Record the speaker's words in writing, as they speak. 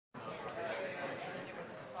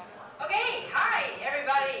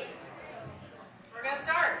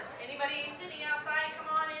start. Anybody sitting outside, come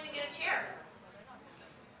on in and get a chair.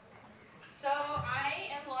 So I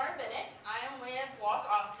am Lauren Bennett. I am with Walk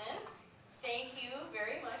Austin. Thank you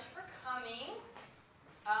very much for coming.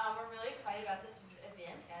 We're really excited about this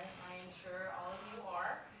event, as I am sure all of you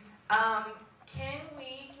are. Can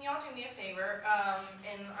y'all do me a favor?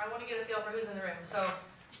 And I want to get a feel for who's in the room. So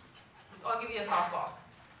I'll give you a softball.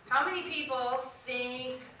 How many people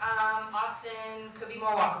think Austin could be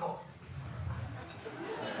more walkable?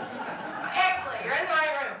 Excellent, you're in the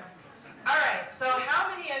right room. All right, so how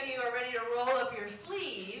many of you are ready to roll up your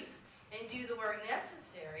sleeves and do the work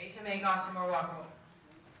necessary to make Austin more walkable?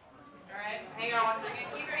 All right, hang on 1 second.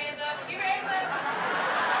 Keep your hands up. Keep your hands up.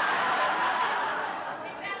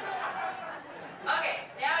 Okay,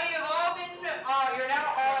 now you've all been, you're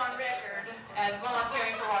now all on record as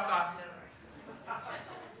volunteering for Walk Austin.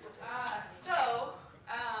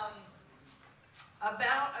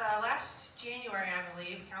 About last January, I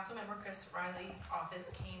believe, Councilmember Chris Riley's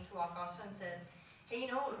office came to Walk Austin and said, hey, you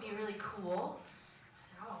know what would be really cool? I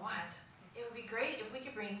said, oh, what? It would be great if we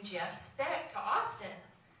could bring Jeff Speck to Austin.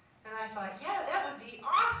 And I thought, yeah, that would be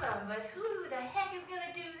awesome, but who the heck is going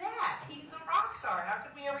to do that? He's a rock star. How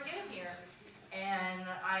could we ever get him here? And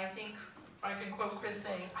I think I can quote Chris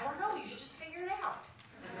saying, I don't know, you should just figure it out.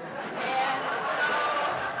 And so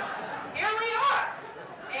here we are.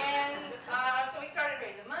 And so we started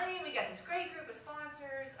raising money. We got this great group of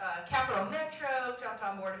sponsors. Capital Metro jumped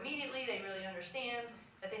on board immediately. They really understand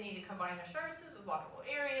that they need to combine their services with walkable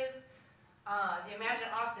areas. The Imagine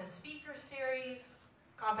Austin speaker series,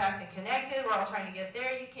 compact and connected. We're all trying to get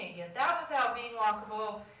there. You can't get that without being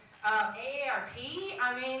walkable. AARP,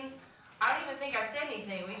 I mean, I don't even think I said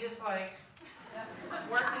anything. We just like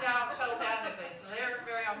worked it out telepathically. So they're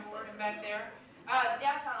very on board and back there. The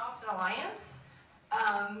Downtown Austin Alliance.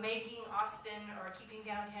 Making Austin or keeping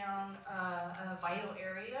downtown a vital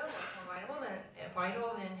area, what's more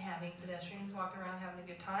vital than having pedestrians walking around having a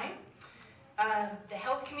good time. The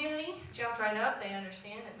health community jumped right up. They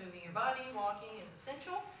understand that moving your body, walking is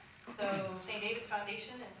essential. So St. David's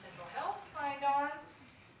Foundation and Central Health signed on.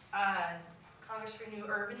 Congress for New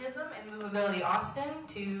Urbanism and Movability Austin,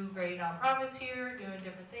 two great nonprofits here doing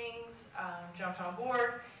different things, jumped on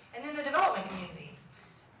board. And then the development community.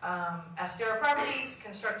 Astera Properties,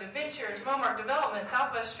 Constructive Ventures, Momark Development,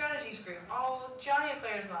 Southwest Strategies Group, all giant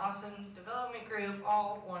players in the Austin Development Group,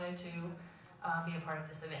 all wanted to be a part of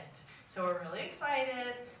this event. So we're really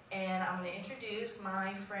excited, and I'm going to introduce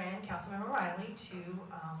my friend, Councilmember Riley, to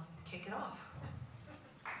kick it off.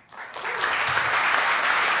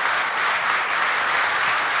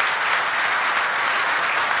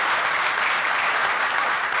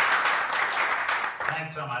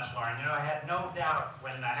 Thanks so much, Lauren. You know, I had no doubt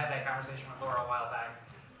when I had that conversation with Laura a while back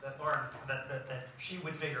that Lauren, that she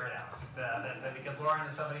would figure it out. Because Lauren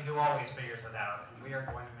is somebody who always figures it out, and we are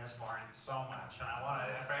going to miss Lauren so much. And I want to,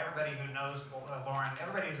 for everybody who knows Lauren,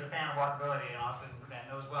 everybody who's a fan of walkability in Austin and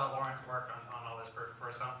knows well Lauren's work on all this for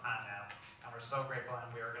some time now, and we're so grateful, and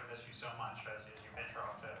we are going to miss you so much as you venture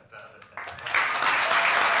off to other things.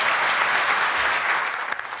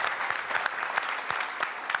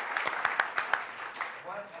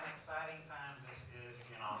 Exciting time this is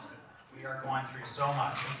in Austin. We are going through so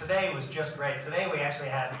much. And today was just great. Today we actually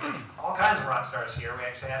had all kinds of rock stars here. We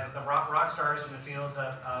actually had the rock stars in the fields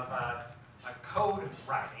of code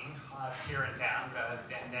writing here in town.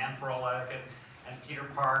 Dan Perola and Peter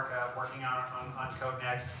Park working on Code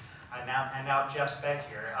Next. And now Jeff Speck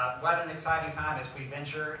here. What an exciting time as we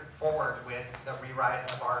venture forward with the rewrite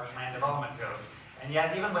of our land development code. And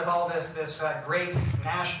yet, even with all this great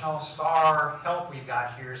national star help we've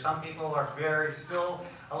got here, some people are still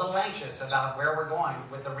a little anxious about where we're going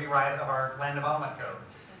with the rewrite of our land development code.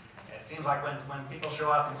 It seems like when people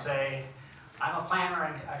show up and say, I'm a planner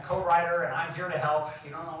and a code writer and I'm here to help,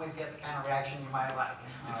 you don't always get the kind of reaction you might like.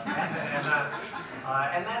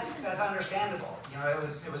 And that's understandable. You know, it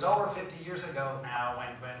was over 50 years ago now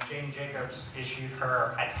when Jane Jacobs issued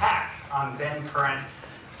her attack on then current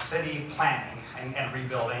city planning and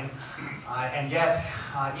rebuilding, and yet,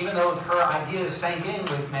 even though her ideas sank in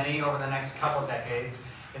with many over the next couple of decades,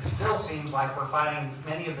 it still seems like we're fighting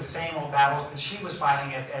many of the same old battles that she was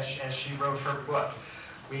fighting as she wrote her book.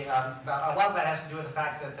 A lot of that has to do with the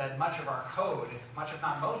fact that much of our code, much if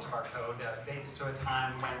not most of our code, dates to a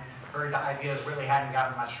time when her ideas really hadn't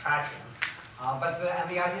gotten much traction. And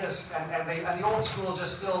the ideas, and the old school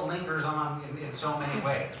just still lingers on in so many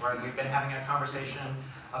ways, right? We've been having a conversation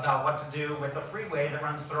about what to do with the freeway that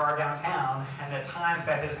runs through our downtown, and at times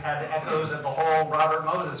that has had echoes of the whole Robert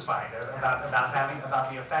Moses fight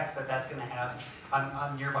about the effects that that's going to have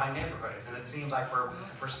on nearby neighborhoods. And it seems like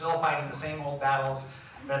we're still fighting the same old battles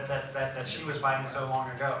that she was fighting so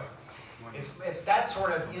long ago. It's that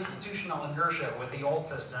sort of institutional inertia with the old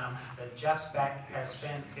system that Jeff Speck has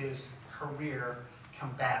spent his career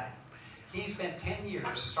combating. He spent 10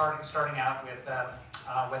 years starting out with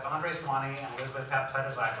Andre Swanee and Elizabeth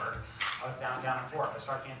Tyler-Zyberg down in Florida,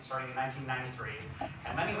 starting in 1993.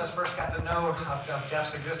 And many of us first got to know of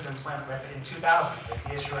Jeff's existence in 2000, with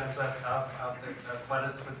the issuance of what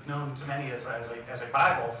is known to many as a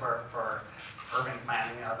Bible for urban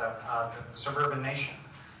planning, the Suburban Nation.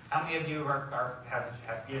 How many of you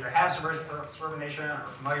have either had Suburban Nation or are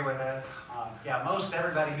familiar with it? Yeah, most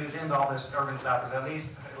everybody who's into all this urban stuff has at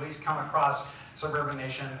least come across Suburban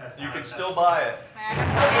Nation. You can still buy it. You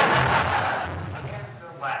can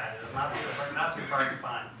still buy it. It's not too hard to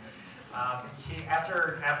find.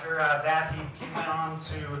 After that, he went on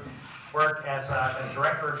to work as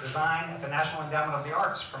Director of Design at the National Endowment of the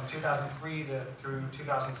Arts from 2003 through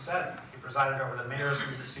 2007. He presided over the Mayor's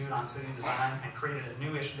Institute on City Design and created a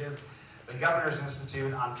new initiative, the Governor's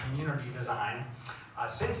Institute on Community Design.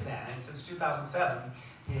 Since then, and since 2007,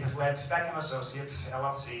 he has led Speck & Associates,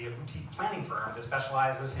 LLC, a boutique planning firm that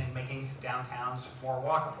specializes in making downtowns more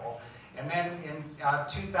walkable. And then in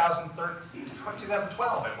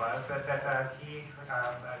 2012 it was that he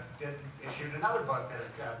issued another book that has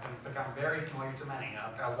become very familiar to many,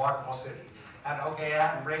 A Walkable City.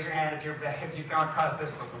 And raise your hand if you've come across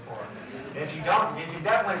this book before. If you don't, you can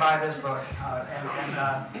definitely buy this book. And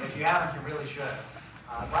if you haven't, you really should.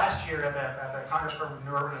 Last year at the Congress for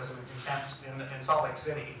New Urbanism in Salt Lake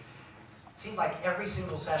City, it seemed like every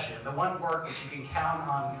single session, the one work that you can count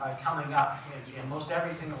on coming up in most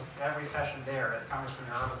every session there at the Congress for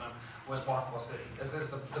New Urbanism was Walkable City. This is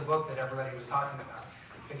the book that everybody was talking about.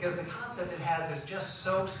 Because the concept it has is just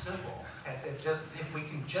so simple. It's just, if we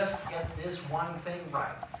can just get this one thing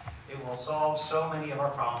right, it will solve so many of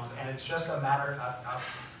our problems, and it's just a matter of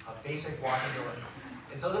basic walkability.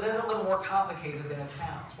 And so it is a little more complicated than it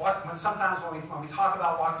sounds. Sometimes when we talk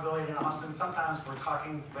about walkability in Austin, sometimes we're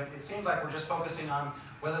talking, but it seems like we're just focusing on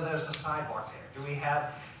whether there's a sidewalk there. Do we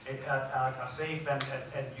have a safe and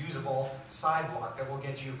usable sidewalk that will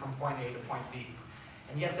get you from point A to point B?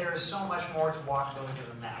 And yet there is so much more to walkability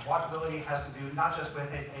than that. Walkability has to do not just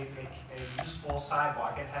with a useful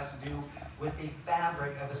sidewalk, it has to do with the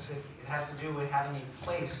fabric of a city. It has to do with having a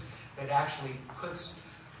place that actually puts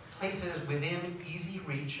places within easy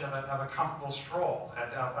reach of a comfortable stroll.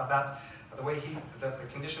 About the way the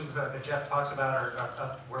conditions that Jeff talks about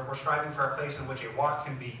are, we're striving for a place in which a walk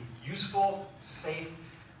can be useful, safe,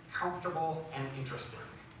 comfortable, and interesting.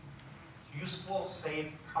 Useful,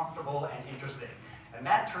 safe, comfortable, and interesting. And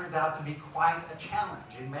that turns out to be quite a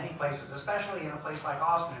challenge in many places, especially in a place like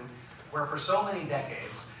Austin, where for so many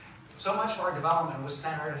decades, so much of our development was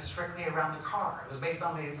centered strictly around the car. It was based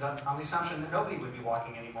on the assumption that nobody would be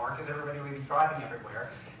walking anymore because everybody would be driving everywhere.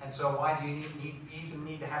 And so why do you even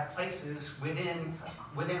need to have places within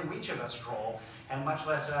reach of a stroll, and much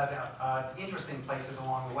less interesting places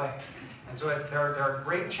along the way? And so there are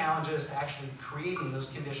great challenges to actually creating those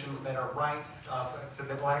conditions that are right,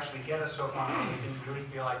 that will actually get us to a point where we can really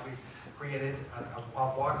feel like we've created a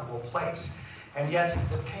walkable place. And yet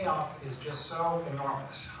the payoff is just so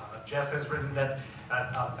enormous. Jeff has written that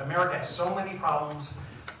America has so many problems,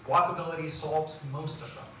 walkability solves most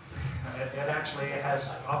of them. It actually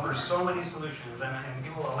offers so many solutions, and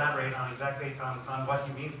he will elaborate on exactly on what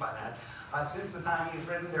he means by that. Since the time he's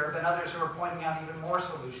written, there have been others who are pointing out even more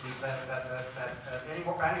solutions even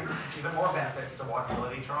more benefits to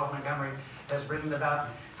walkability. Charles Montgomery has written about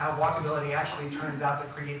how walkability actually turns out to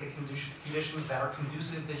create the conditions that are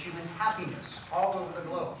conducive to human happiness all over the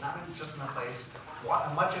globe, not just in a place.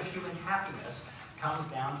 Much of human happiness comes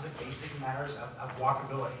down to basic matters of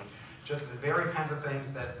walkability, just the very kinds of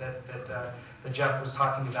things that Jeff was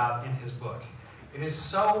talking about in his book. It is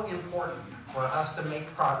so important for us to make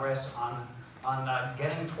progress on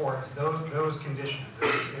getting towards those conditions.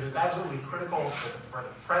 It is absolutely critical for the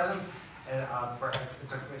present.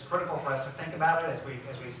 It's critical for us to think about it as we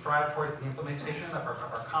strive towards the implementation of our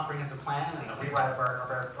comprehensive plan and the rewrite of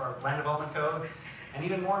our land development code. And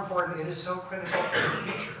even more important, it is so critical for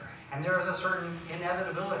the future. And there is a certain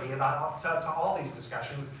inevitability to all these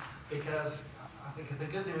discussions, because the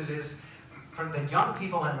good news is, for the young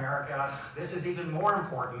people in America, this is even more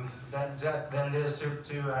important than it is to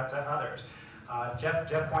others.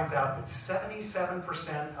 Jeff points out that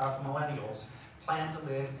 77% of millennials plan to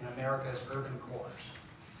live in America's urban cores.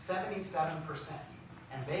 77%.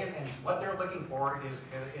 And what they're looking for is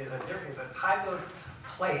a type of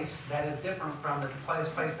place that is different from the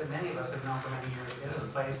place that many of us have known for many years. It is a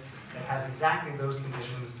place that has exactly those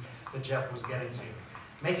conditions that Jeff was getting to.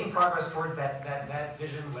 Making progress towards that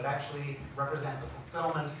vision would actually represent the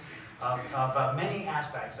fulfillment of many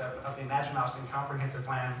aspects of the Imagine Austin comprehensive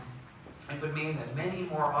plan. It would mean that many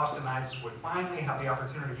more Austinites would finally have the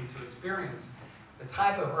opportunity to experience the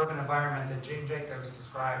type of urban environment that Jane Jacobs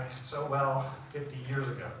described so well 50 years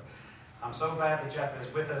ago. I'm so glad that Jeff is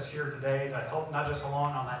with us here today to help nudge us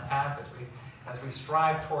along on that path as we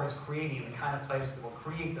strive towards creating the kind of place that will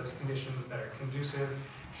create those conditions that are conducive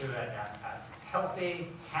to a healthy,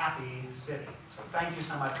 happy city. So thank you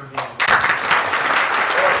so much for being here.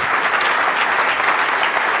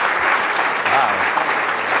 Wow.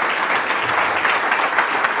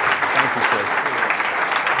 Thank you, Chris.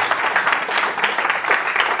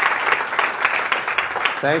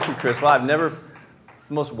 Thank you, Chris. Well, it's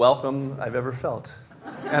the most welcome I've ever felt.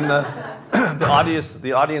 And the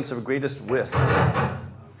audience of greatest width.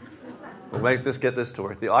 We'll get this to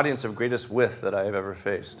work. The audience of greatest width that I have ever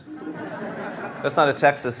faced. That's not a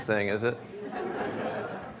Texas thing, is it?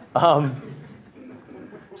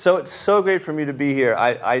 So it's so great for me to be here.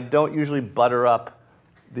 I don't usually butter up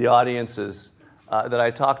the audiences that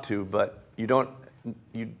I talk to, but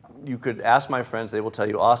you could ask my friends. They will tell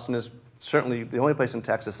you Austin is certainly the only place in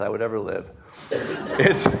Texas I would ever live.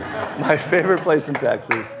 It's my favorite place in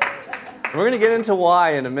Texas. And we're going to get into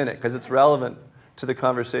why in a minute because it's relevant to the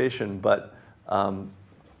conversation. But I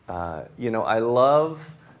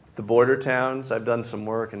love the border towns. I've done some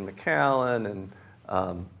work in McAllen and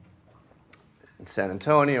in San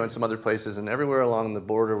Antonio and some other places, and everywhere along the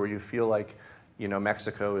border where you feel like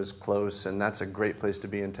Mexico is close, and that's a great place to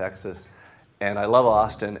be in Texas. And I love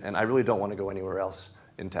Austin, and I really don't want to go anywhere else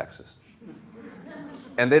in Texas.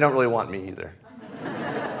 And they don't really want me either.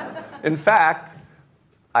 In fact,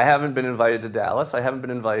 I haven't been invited to Dallas. I haven't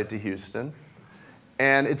been invited to Houston.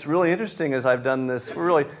 And it's really interesting as I've done this.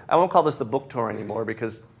 I won't call this the book tour anymore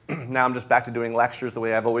because now I'm just back to doing lectures the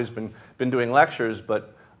way I've always been doing lectures.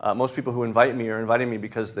 But most people who invite me are inviting me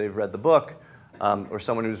because they've read the book, or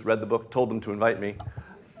someone who's read the book told them to invite me.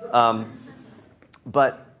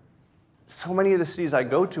 But so many of the cities I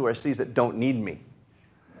go to are cities that don't need me.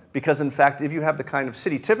 Because, in fact, if you have the kind of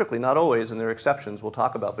city, typically, not always, and there are exceptions we'll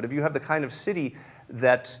talk about, but if you have the kind of city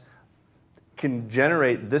that can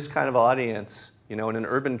generate this kind of audience, in an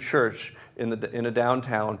urban church in a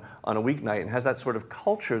downtown on a weeknight and has that sort of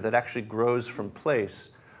culture that actually grows from place,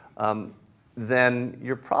 then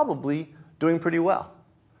you're probably doing pretty well.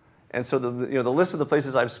 And so the list of the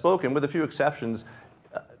places I've spoken, with a few exceptions,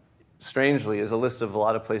 strangely, is a list of a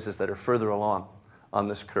lot of places that are further along on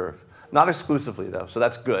this curve. Not exclusively, though, so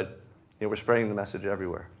that's good. We're spreading the message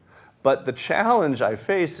everywhere. But the challenge I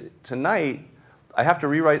face tonight, I had to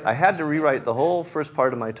rewrite the whole first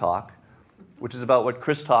part of my talk, which is about what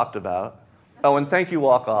Chris talked about. Oh, and thank you,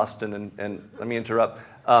 Walk Austin, and let me interrupt.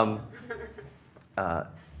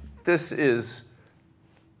 This is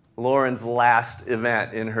Lauren's last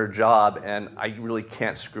event in her job, and I really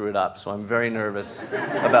can't screw it up, so I'm very nervous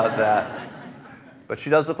about that. But she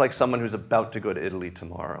does look like someone who's about to go to Italy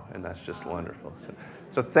tomorrow, and that's just wonderful.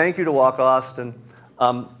 So thank you to Walk Austin.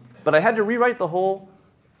 But I had to rewrite the whole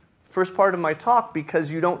first part of my talk because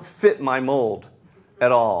you don't fit my mold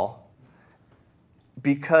at all.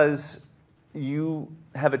 Because you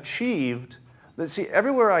have achieved, see,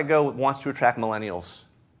 everywhere I go wants to attract millennials.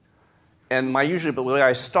 And the way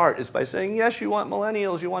I start is by saying, yes, you want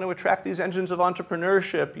millennials, you want to attract these engines of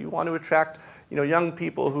entrepreneurship, you want to attract young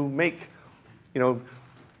people who make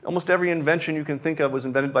almost every invention you can think of was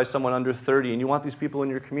invented by someone under 30, and you want these people in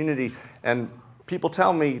your community. And people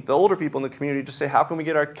tell me, the older people in the community just say, how can we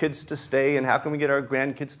get our kids to stay, and how can we get our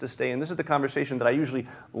grandkids to stay? And this is the conversation that I usually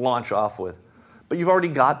launch off with. But you've already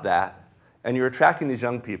got that, and you're attracting these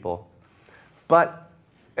young people.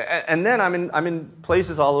 And then I'm in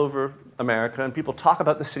places all over America, and people talk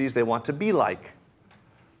about the cities they want to be like.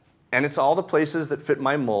 And it's all the places that fit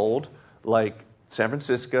my mold, like San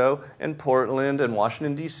Francisco and Portland and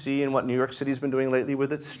Washington, D.C., and what New York City's been doing lately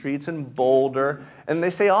with its streets, and Boulder. And they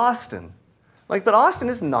say Austin. But Austin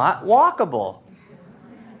is not walkable.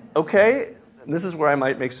 Okay? And this is where I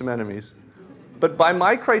might make some enemies. But by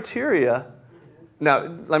my criteria,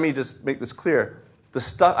 now let me just make this clear.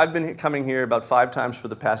 I've been coming here about 5 times for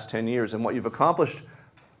the past 10 years, and what you've accomplished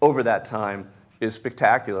over that time is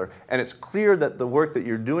spectacular. And it's clear that the work that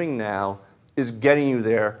you're doing now is getting you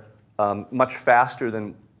there much faster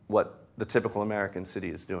than what the typical American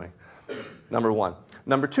city is doing. Number one.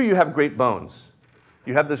 Number two, you have great bones.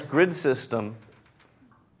 You have this grid system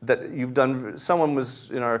that you've done. Someone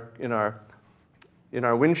was in our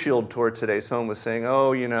windshield tour today. Someone was saying,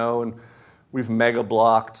 "Oh, and we've mega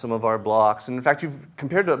blocked some of our blocks." And in fact,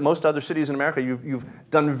 compared to most other cities in America, you've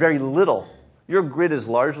done very little. Your grid is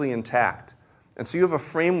largely intact, and so you have a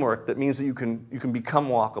framework that means that you can become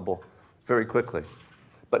walkable very quickly.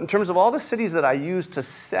 But in terms of all the cities that I use to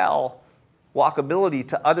sell walkability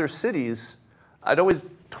to other cities, I'd always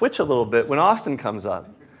twitch a little bit when Austin comes up,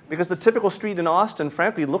 because the typical street in Austin,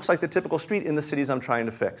 frankly, looks like the typical street in the cities I'm trying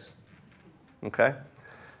to fix. Okay?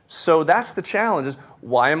 So that's the challenge, is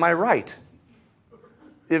why am I right?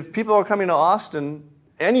 If people are coming to Austin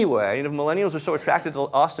anyway, and if millennials are so attracted to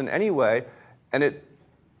Austin anyway, and it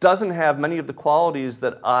doesn't have many of the qualities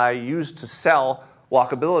that I use to sell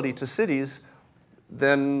walkability to cities,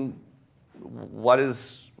 then why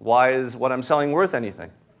is what I'm selling worth anything?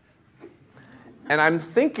 And I'm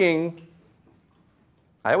thinking,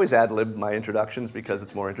 I always ad-lib my introductions because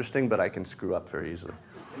it's more interesting, but I can screw up very easily.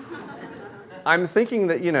 I'm thinking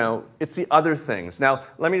that, it's the other things. Now,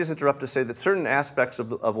 let me just interrupt to say that certain aspects of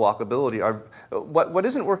walkability are, what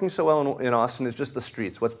isn't working so well in Austin is just the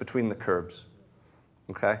streets, what's between the curbs,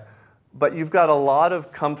 okay? But you've got a lot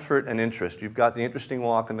of comfort and interest. You've got the interesting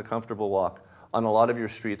walk and the comfortable walk on a lot of your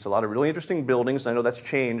streets, a lot of really interesting buildings. I know that's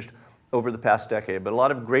changed over the past decade, but a lot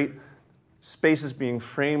of great spaces being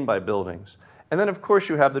framed by buildings. And then, of course,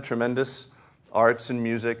 you have the tremendous arts and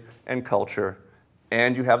music and culture,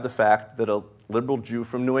 and you have the fact that a liberal Jew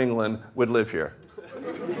from New England would live here,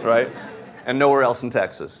 right? And nowhere else in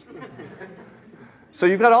Texas. So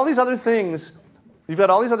you've got all these other things. You've got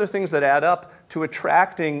all these other things that add up to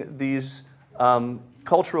attracting these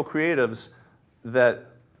cultural creatives that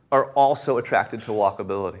are also attracted to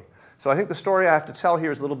walkability. So I think the story I have to tell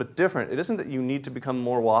here is a little bit different. It isn't that you need to become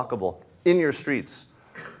more walkable in your streets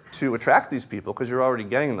to attract these people, because you're already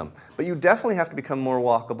getting them. But you definitely have to become more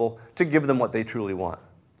walkable to give them what they truly want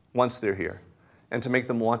once they're here, and to make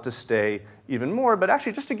them want to stay even more, but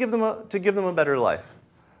actually just to give them a better life.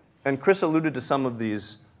 And Chris alluded to some of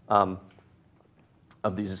these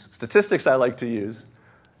statistics I like to use.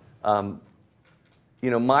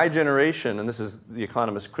 My generation, and this is the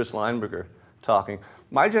economist Chris Leinberger talking,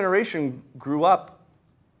 my generation grew up,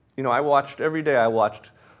 every day I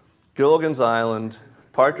watched Gilligan's Island,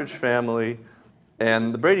 Partridge Family,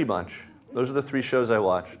 and The Brady Bunch. Those are the three shows I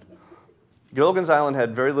watched. Gilligan's Island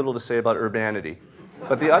had very little to say about urbanity,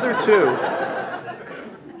 but the other two,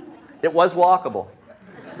 it was walkable.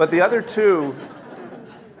 But the other two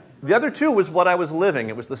was what I was living.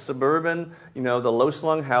 It was the suburban, the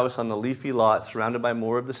low-slung house on the leafy lot surrounded by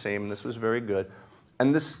more of the same, and this was very good.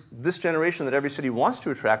 And this generation that every city wants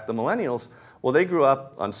to attract, the millennials, well, they grew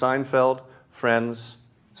up on Seinfeld, Friends,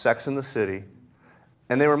 Sex and the City,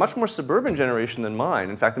 and they were a much more suburban generation than mine.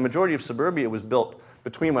 In fact, the majority of suburbia was built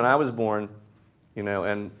between when I was born,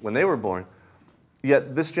 and when they were born.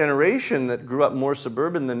 Yet this generation that grew up more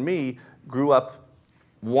suburban than me grew up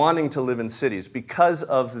wanting to live in cities because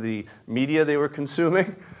of the media they were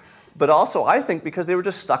consuming, but also, I think, because they were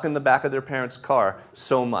just stuck in the back of their parents' car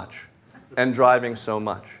so much and driving so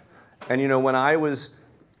much. And when I was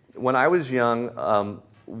young,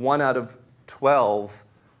 1 out of 12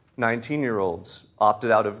 19-year-olds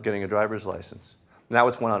opted out of getting a driver's license. Now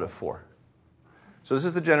it's 1 out of 4. So this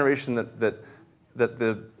is the generation that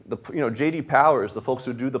the J.D. Powers, the folks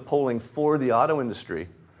who do the polling for the auto industry,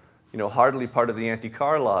 hardly part of the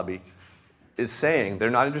anti-car lobby, is saying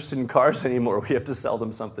they're not interested in cars anymore. We have to sell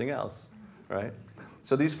them something else, right?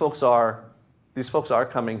 So these folks are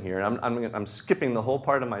coming here, and I'm skipping the whole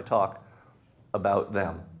part of my talk about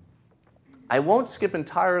them. I won't skip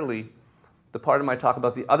entirely the part of my talk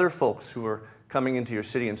about the other folks who are coming into your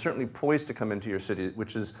city and certainly poised to come into your city,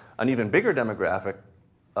 which is an even bigger demographic,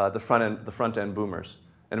 the front-end boomers,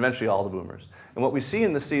 and eventually all the boomers. And what we see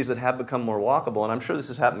in the cities that have become more walkable, and I'm sure this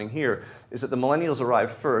is happening here, is that the millennials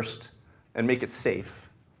arrive first and make it safe,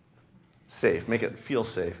 make it feel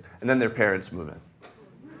safe, and then their parents move in.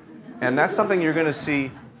 And that's something you're going to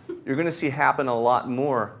see happen a lot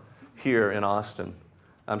more here in Austin.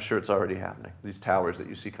 I'm sure it's already happening. These towers that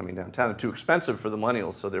you see coming downtown are too expensive for the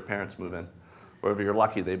millennials, so their parents move in. Or if you're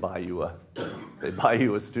lucky, they buy you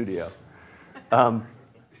a studio.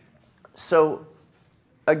 So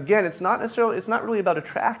again, it's not really about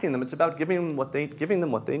attracting them. It's about giving them what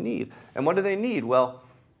they need. And what do they need? Well,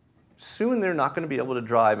 soon they're not going to be able to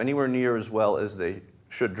drive anywhere near as well as they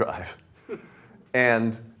should drive,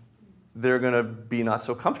 and they're going to be not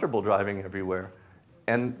so comfortable driving everywhere.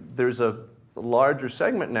 And there's a larger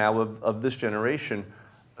segment now of this generation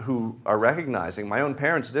who are recognizing, my own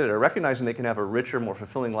parents did it, are recognizing they can have a richer, more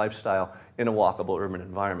fulfilling lifestyle in a walkable urban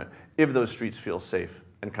environment if those streets feel safe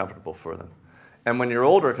and comfortable for them. And when you're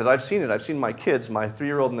older, because I've seen it, I've seen my kids, my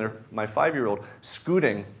 3-year-old and my 5-year-old,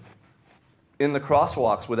 scooting in the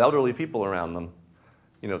crosswalks with elderly people around them.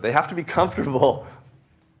 You know, they have to be comfortable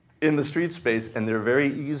in the street space, and they're very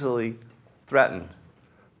easily threatened.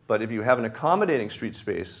 But if you have an accommodating street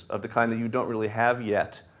space of the kind that you don't really have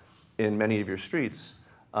yet in many of your streets,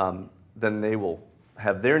 then they will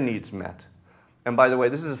have their needs met. And by the way,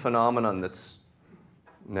 this is a phenomenon that's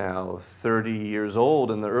now 30 years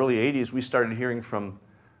old. In the early 80s, we started hearing from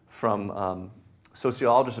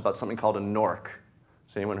sociologists about something called a NORC.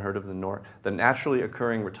 Has anyone heard of the NORC? The Naturally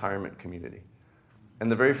Occurring Retirement Community. And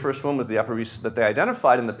the very first one was the Upper East, that they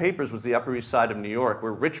identified in the papers was the Upper East Side of New York,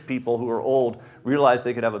 where rich people who were old realized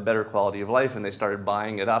they could have a better quality of life, and they started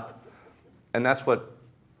buying it up. And that's what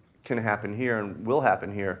can happen here and will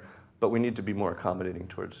happen here, but we need to be more accommodating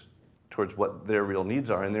towards what their real needs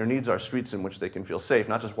are. And their needs are streets in which they can feel safe,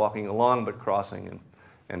 not just walking along, but crossing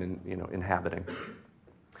and inhabiting.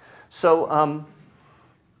 So,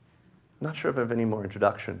 not sure if I have any more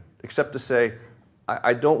introduction, except to say,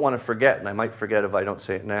 I don't want to forget, and I might forget if I don't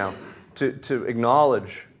say it now, to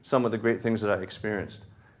acknowledge some of the great things that I experienced,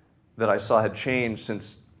 that I saw had changed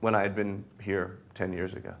since when I had been here 10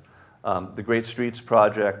 years ago. The Great Streets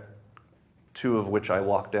Project, 2 of which I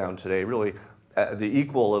walked down today, really the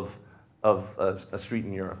equal of a street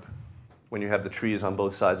in Europe, when you have the trees on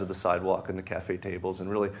both sides of the sidewalk and the cafe tables, and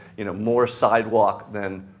really, more sidewalk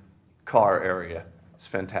than car area. It's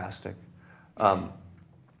fantastic.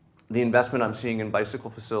 The investment I'm seeing in bicycle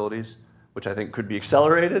facilities, which I think could be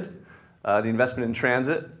accelerated. The investment in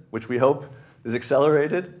transit, which we hope is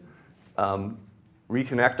accelerated.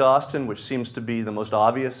 Reconnect Austin, which seems to be the most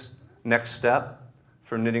obvious next step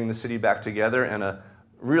for knitting the city back together, and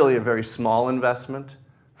really a very small investment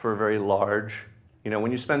for a very large. When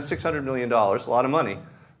you spend $600 million, a lot of money,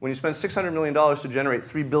 when you spend $600 million to generate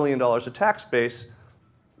 $3 billion of tax base,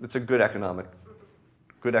 it's a good economic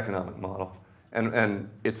model. And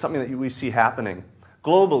it's something that we see happening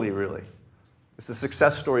globally, really. It's the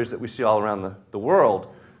success stories that we see all around the world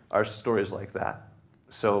are stories like that.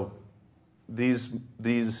 So these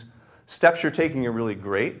steps you're taking are really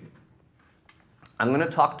great. I'm going to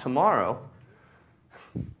talk tomorrow.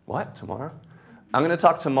 What, tomorrow? I'm going to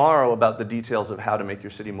talk tomorrow about the details of how to make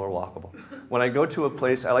your city more walkable. When I go to a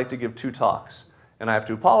place, I like to give 2 talks. And I have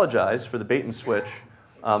to apologize for the bait and switch.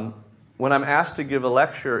 When I'm asked to give a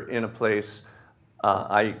lecture in a place,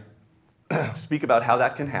 I speak about how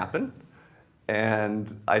that can happen,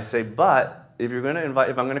 and I say, but if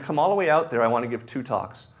I'm going to come all the way out there, I want to give 2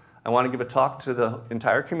 talks. I want to give a talk to the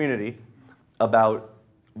entire community about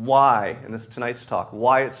why, and this is tonight's talk,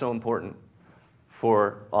 why it's so important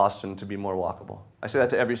for Austin to be more walkable. I say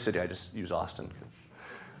that to every city, I just use Austin.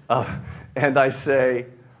 And I say,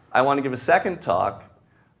 I want to give a second talk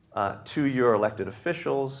to your elected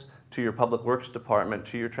officials, to your public works department,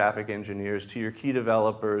 to your traffic engineers, to your key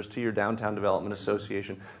developers, to your downtown development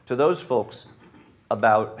association, to those folks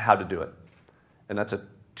about how to do it. And that's a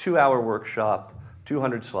 2-hour workshop,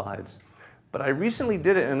 200 slides. But I recently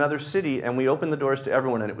did it in another city, and we opened the doors to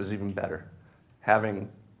everyone, and it was even better, having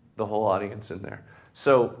the whole audience in there.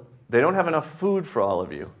 So they don't have enough food for all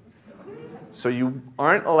of you. So you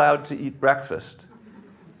aren't allowed to eat breakfast.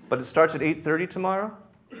 But it starts at 8:30 tomorrow?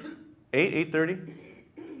 8:30?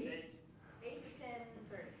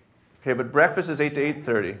 Okay, but breakfast is 8 to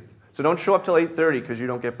 8:30. So don't show up till 8:30 because you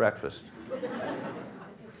don't get breakfast.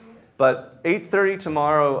 But 8:30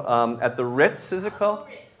 tomorrow at the Ritz, is it called?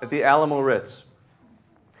 At the Alamo Ritz.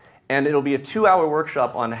 And it'll be a 2-hour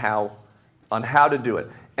workshop on how to do it.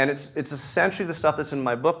 And it's essentially the stuff that's in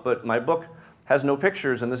my book, but my book has no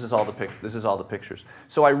pictures, and this is all the pictures.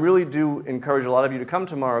 So I really do encourage a lot of you to come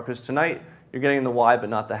tomorrow, because tonight you're getting the why but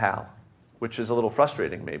not the how, which is a little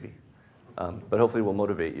frustrating maybe. But hopefully will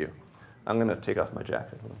motivate you. I'm going to take off my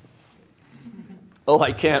jacket. Oh,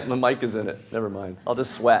 I can't. The mic is in it. Never mind. I'll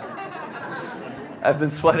just sweat. I've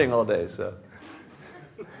been sweating all day, so.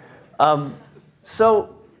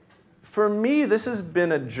 So for me, this has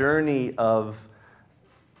been a journey of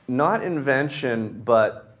not invention,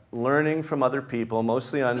 but learning from other people,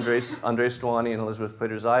 mostly Andre Stwani and Elizabeth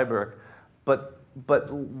Plater-Zyberk,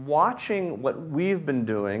 but watching what we've been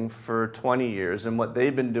doing for 20 years and what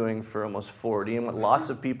they've been doing for almost 40, and what lots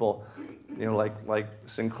of people, like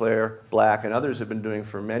Sinclair Black and others have been doing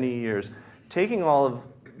for many years, taking all of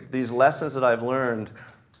these lessons that I've learned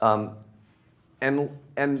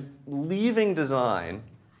and leaving design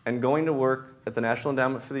and going to work at the National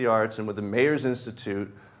Endowment for the Arts and with the Mayor's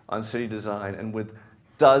Institute on city design and with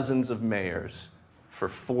dozens of mayors for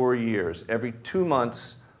 4 years. Every 2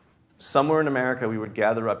 months, somewhere in America, we would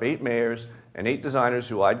gather up 8 mayors and 8 designers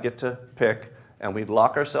who I'd get to pick, and we'd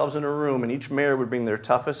lock ourselves in a room, and each mayor would bring their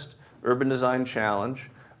toughest urban design challenge.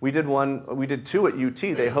 We did 2 at UT.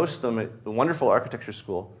 They host them at the wonderful architecture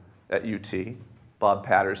school at UT, Bob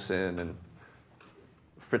Patterson and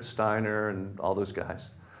Fritz Steiner and all those guys.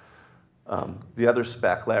 The other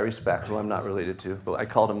Speck, Larry Speck, who I'm not related to, but I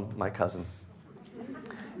called him my cousin.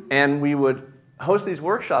 And we would host these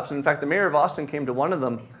workshops, and in fact, the mayor of Austin came to one of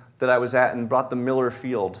them that I was at and brought the Miller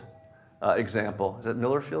Field example. Is that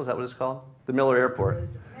Miller Field? Is that what it's called? The Miller Airport.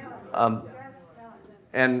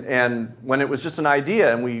 And when it was just an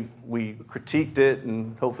idea, and we critiqued it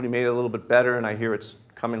and hopefully made it a little bit better, and I hear it's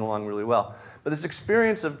coming along really well. But this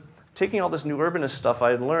experience of taking all this new urbanist stuff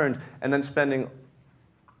I had learned and then spending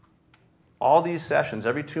all these sessions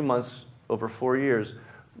every 2 months over 4 years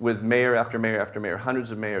with mayor after mayor after mayor, hundreds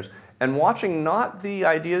of mayors, and watching not the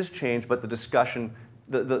ideas change, but the discussion,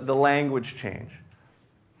 the language change,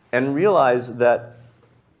 and realize that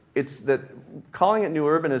calling it new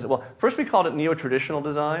urbanism, well, first we called it neo-traditional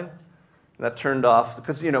design. That turned off,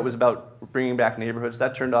 because it was about bringing back neighborhoods.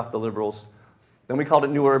 That turned off the liberals. Then we called it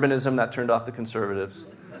new urbanism. That turned off the conservatives.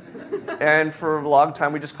 And for a long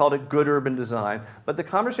time, we just called it good urban design. But the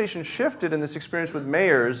conversation shifted in this experience with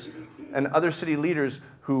mayors and other city leaders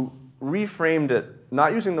who reframed it,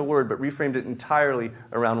 not using the word, but reframed it entirely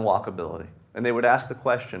around walkability. And they would ask the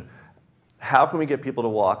question, how can we get people to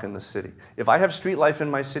walk in the city? If I have street life in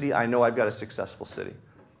my city, I know I've got a successful city.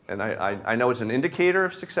 And I know it's an indicator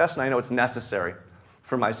of success, and I know it's necessary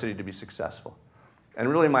for my city to be successful. And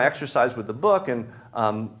really my exercise with the book and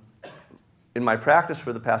in my practice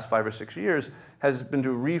for the past 5 or 6 years has been to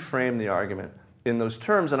reframe the argument in those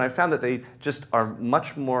terms, and I found that they just are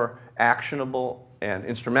much more actionable and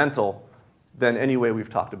instrumental than any way we've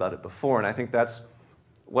talked about it before. And I think that's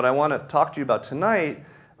what I want to talk to you about tonight.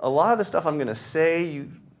 A lot of the stuff I'm going to say,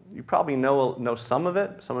 you probably know some of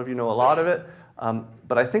it. Some of you know a lot of it.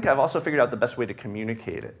 But I think I've also figured out the best way to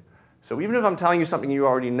communicate it. So even if I'm telling you something you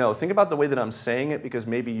already know, think about the way that I'm saying it, because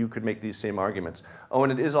maybe you could make these same arguments. Oh,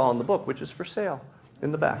 and it is all in the book, which is for sale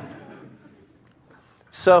in the back.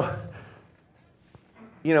 So,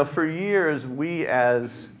 for years, we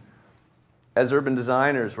as urban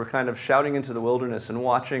designers were kind of shouting into the wilderness and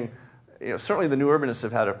watching, certainly the new urbanists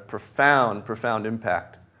have had a profound, profound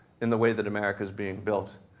impact in the way that America is being built.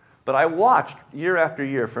 But I watched year after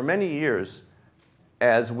year, for many years,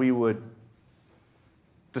 as we would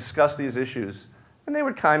discuss these issues, and they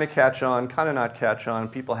would kind of catch on, kind of not catch on.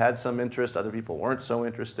 People had some interest, other people weren't so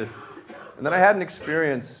interested. And then I had an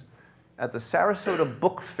experience at the Sarasota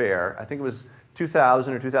Book Fair, I think it was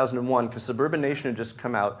 2000 or 2001, because Suburban Nation had just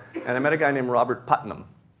come out, and I met a guy named Robert Putnam.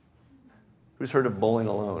 Who's heard of Bowling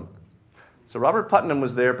Alone? So Robert Putnam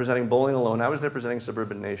was there presenting Bowling Alone. I was there presenting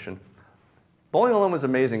Suburban Nation. Bowling Alone was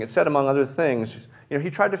amazing. It said, among other things, he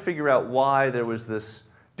tried to figure out why there was this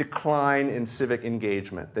decline in civic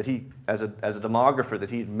engagement that he, as a demographer, that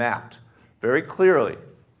he had mapped very clearly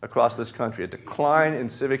across this country, a decline in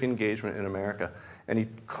civic engagement in America. And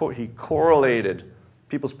he correlated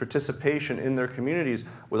people's participation in their communities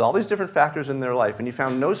with all these different factors in their life. And he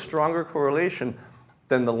found no stronger correlation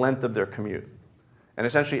than the length of their commute. And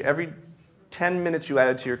essentially every 10 minutes you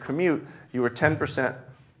added to your commute, you were 10%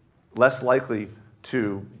 less likely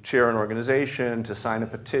to chair an organization, to sign a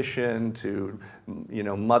petition, to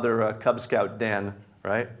mother a Cub Scout den,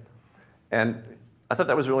 right? And I thought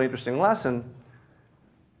that was a really interesting lesson.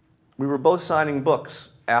 We were both signing books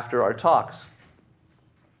after our talks.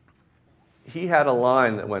 He had a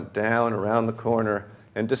line that went down around the corner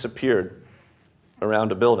and disappeared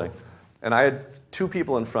around a building. And I had 2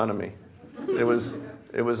 people in front of me. It was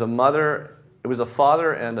a mother. It was a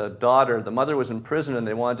father and a daughter. The mother was in prison, and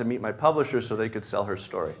they wanted to meet my publisher so they could sell her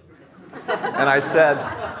story. And I said,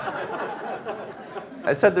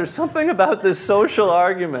 there's something about this social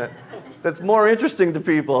argument that's more interesting to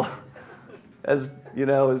people. As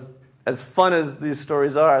fun as these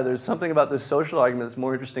stories are, there's something about this social argument that's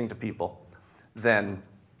more interesting to people than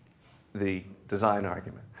the design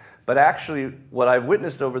argument. But actually, what I've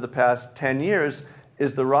witnessed over the past 10 years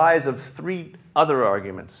is the rise of 3 other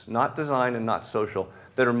arguments, not design and not social,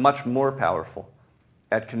 that are much more powerful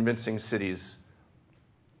at convincing cities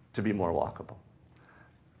to be more walkable.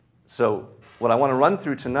 So what I want to run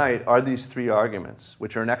through tonight are these 3 arguments,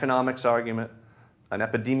 which are an economics argument, an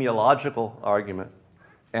epidemiological argument,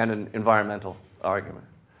 and an environmental argument.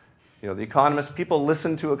 The economists, people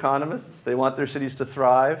listen to economists. They want their cities to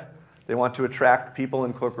thrive. They want to attract people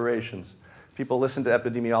and corporations. People listen to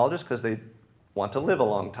epidemiologists because they want to live a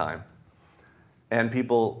long time. and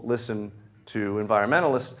people listen to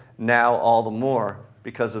environmentalists now all the more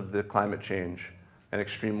because of the climate change and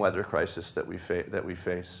extreme weather crisis that we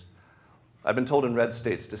face. I've been told in red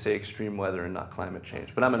states to say extreme weather and not climate change,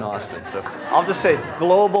 but I'm in Austin, so I'll just say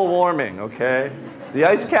global warming, okay? The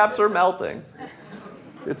ice caps are melting.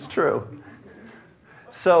 It's true.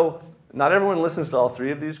 So not everyone listens to all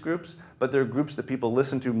three of these groups, but there are groups that people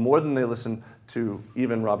listen to more than they listen to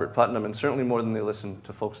even Robert Putnam, and certainly more than they listen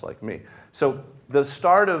to folks like me. So the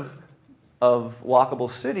start of Walkable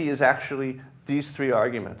City is actually these three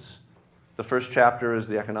arguments. The first chapter is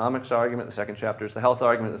the economics argument, the second chapter is the health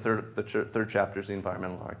argument, the third chapter is the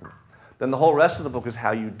environmental argument. Then the whole rest of the book is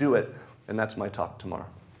how you do it, and that's my talk tomorrow.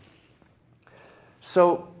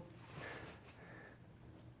 So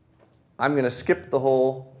I'm going to skip the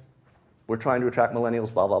whole we're trying to attract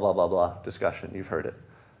millennials, blah, blah, blah, blah, blah discussion. You've heard it.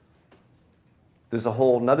 There's a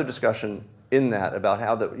whole another discussion in that about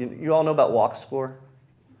how you all know about Walk Score?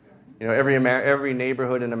 You know, every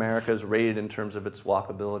neighborhood in America is rated in terms of its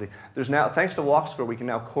walkability. There's now, thanks to Walk Score, we can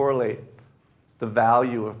now correlate the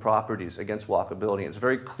value of properties against walkability. It's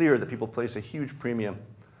very clear that people place a huge premium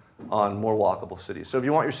on more walkable cities. So if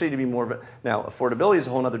you want your city to be more, now affordability is a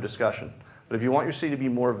whole other discussion, but if you want your city to be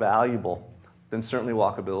more valuable, then certainly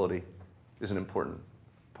walkability is an important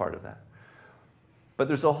part of that. But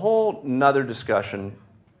there's a whole nother discussion,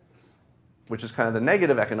 which is kind of the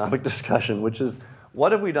negative economic discussion, which is,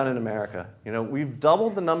 what have we done in America? You know, we've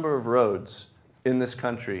doubled the number of roads in this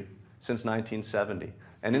country since 1970.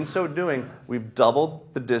 And in so doing, we've doubled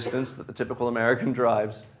the distance that the typical American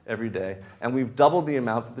drives every day. And we've doubled the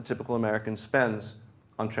amount that the typical American spends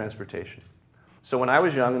on transportation. So when I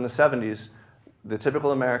was young in the 70s, the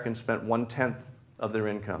typical American spent 1/10 of their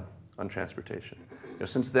income on transportation. You know,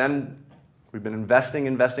 since then, we've been investing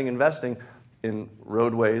in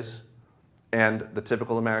roadways, and the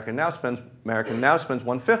typical American now spends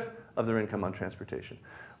 1/5 of their income on transportation.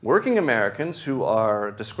 Working Americans, who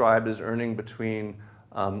are described as earning between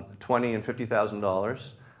 $20,000 and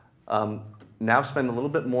 $50,000, now spend a little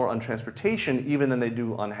bit more on transportation even than they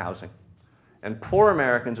do on housing. And poor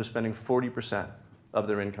Americans are spending 40% of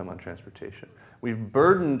their income on transportation. We've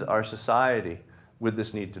burdened our society with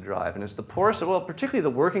this need to drive. And it's the poorest, well, particularly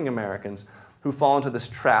the working Americans, who fall into this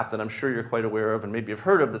trap that I'm sure you're quite aware of and maybe have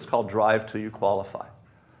heard of, that's called drive till you qualify,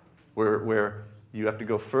 where you have to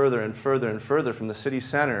go further and further and further from the city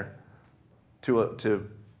center to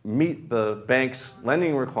meet the bank's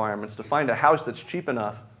lending requirements, to find a house that's cheap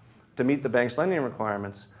enough to meet the bank's lending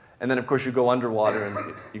requirements. And then, of course, you go underwater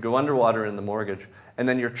in the mortgage, and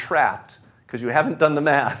then you're trapped because you haven't done the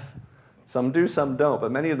math. Some do, some don't,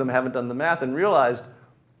 but many of them haven't done the math and realized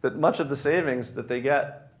that much of the savings that they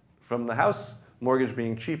get from the house mortgage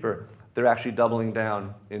being cheaper, they're actually doubling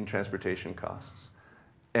down in transportation costs.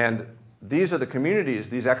 And these are the communities,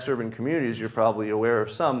 these exurban communities, you're probably aware of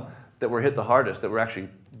some, that were hit the hardest, that were actually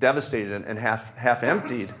devastated and half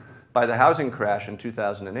emptied by the housing crash in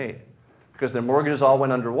 2008. Because their mortgages all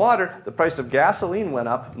went underwater, the price of gasoline went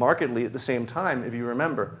up markedly at the same time, if you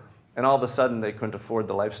remember. And all of a sudden, they couldn't afford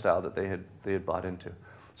the lifestyle that they had bought into.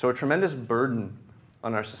 So a tremendous burden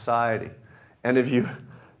on our society. And if you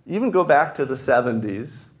even go back to the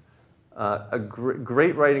 70s,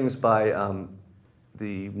 great writings by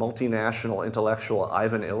the multinational intellectual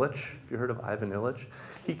Ivan Illich. Have you heard of Ivan Illich?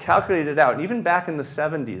 He calculated out, even back in the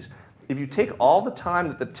 70s, if you take all the time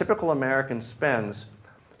that the typical American spends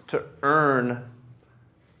to earn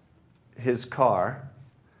his car,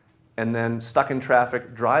 and then stuck in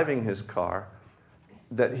traffic driving his car,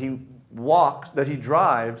 that he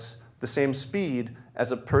drives the same speed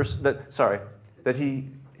as a person, that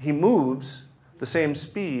he moves the same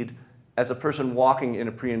speed as a person walking in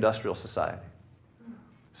a pre-industrial society.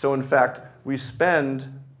 So in fact, we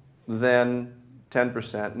spend then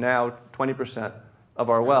 10%, now 20% of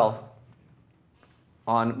our wealth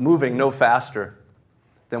on moving no faster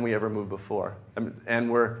than we ever moved before. And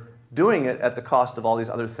we're doing it at the cost of all these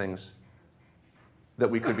other things that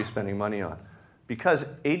we could be spending money on. Because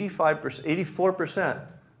 84%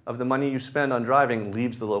 of the money you spend on driving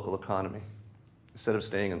leaves the local economy instead of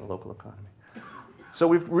staying in the local economy. So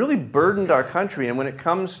we've really burdened our country, and when it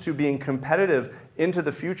comes to being competitive into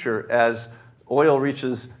the future as oil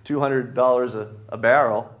reaches $200 a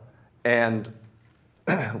barrel, and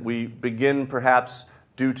we begin perhaps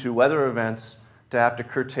due to weather events to have to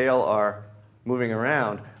curtail our moving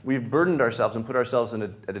around, we've burdened ourselves and put ourselves at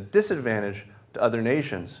a disadvantage to other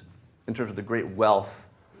nations in terms of the great wealth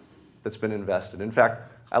that's been invested. In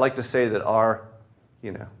fact, I like to say that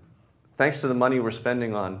thanks to the money we're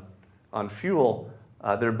spending on fuel,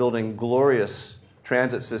 they're building glorious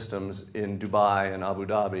transit systems in Dubai and Abu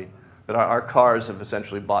Dhabi that our cars have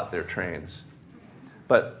essentially bought their trains.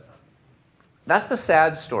 But that's the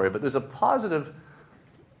sad story. But there's a positive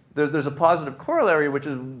corollary, which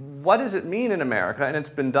is, what does it mean in America? And it's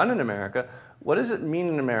been done in America. What does it mean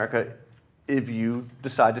in America if you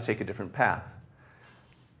decide to take a different path?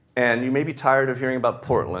 And you may be tired of hearing about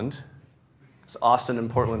Portland. Austin and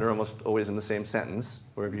Portland are almost always in the same sentence,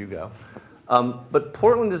 wherever you go. But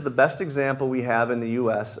Portland is the best example we have in the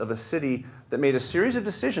US of a city that made a series of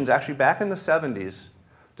decisions, actually back in the 70s,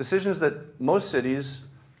 decisions that most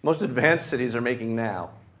advanced cities are making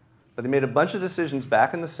now. But they made a bunch of decisions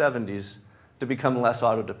back in the 70s to become less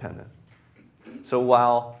auto-dependent. So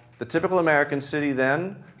while the typical American city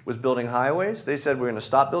then was building highways, they said, we're going to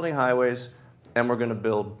stop building highways and we're going to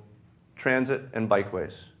build transit and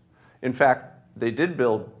bikeways. In fact, they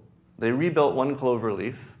rebuilt One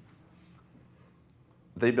Cloverleaf.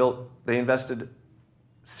 They invested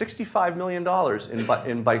 $65 million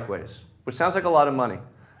in bikeways, which sounds like a lot of money,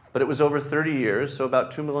 but it was over 30 years, so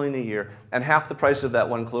about $2 million a year, and half the price of that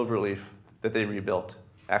One Cloverleaf that they rebuilt,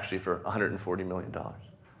 actually for $140 million.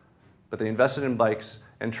 But they invested in bikes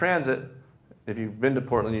and transit. If you've been to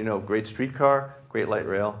Portland, you know great streetcar, great light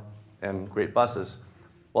rail, and great buses,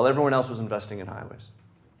 while everyone else was investing in highways.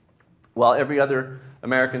 While every other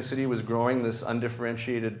American city was growing this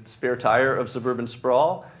undifferentiated spare tire of suburban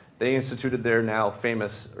sprawl, they instituted their now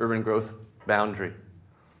famous urban growth boundary,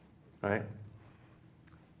 right?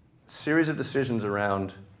 Series of decisions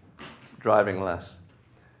around driving less.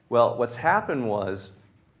 Well, what's happened was,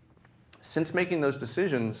 since making those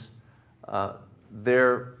decisions,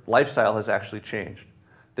 their lifestyle has actually changed.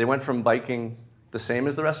 They went from biking the same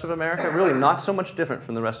as the rest of America, really not so much different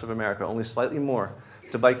from the rest of America, only slightly more,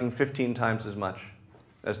 to biking 15 times as much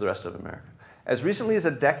as the rest of America. As recently as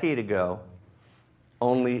a decade ago,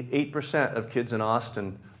 only 8% of kids in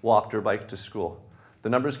Austin walked or biked to school. The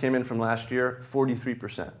numbers came in from last year,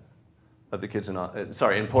 43% of the kids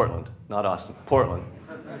in Portland, not Austin, Portland.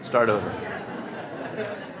 Start over.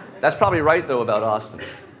 That's probably right, though, about Austin.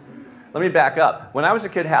 Let me back up. When I was a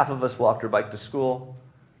kid, half of us walked or biked to school.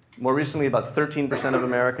 More recently, about 13% of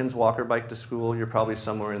Americans walk or bike to school. You're probably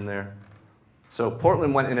somewhere in there. So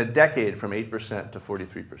Portland went in a decade from 8% to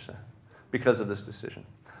 43% because of this decision.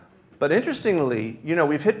 But interestingly,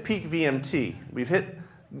 we've hit peak VMT. We've hit,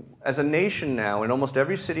 as a nation now, in almost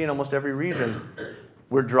every city and almost every region,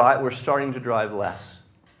 we're starting to drive less.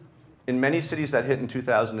 In many cities that hit in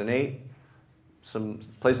 2008. Some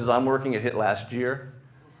places I'm working, it hit last year.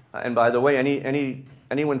 And by the way,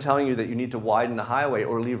 anyone telling you that you need to widen the highway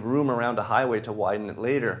or leave room around a highway to widen it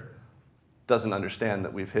later doesn't understand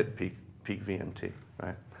that we've hit peak VMT,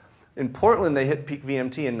 right? In Portland, they hit peak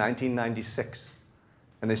VMT in 1996,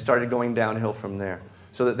 and they started going downhill from there,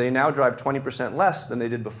 so that they now drive 20% less than they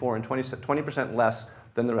did before, and 20% less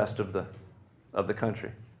than the rest of the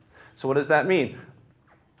country. So what does that mean?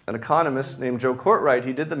 An economist named Joe Courtwright,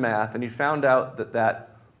 he did the math, and he found out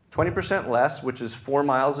that 20% less, which is 4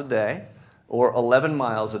 miles a day, or 11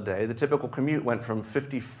 miles a day, the typical commute went from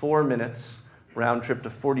 54 minutes round trip to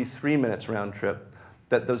 43 minutes round trip,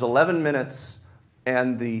 that those 11 minutes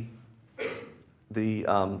and the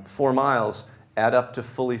 4 miles add up to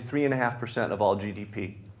fully 3.5% of all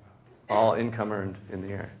GDP, all income earned in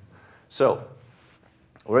the area. So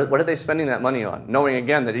what are they spending that money on? Knowing,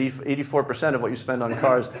 again, that 84% of what you spend on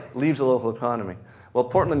cars leaves the local economy. Well,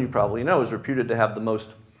 Portland, you probably know, is reputed to have the most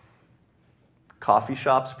coffee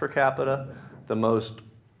shops per capita, the most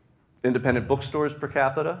independent bookstores per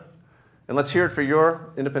capita. And let's hear it for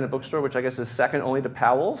your independent bookstore, which I guess is second only to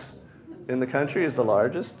Powell's in the country, is the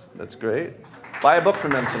largest. That's great. Buy a book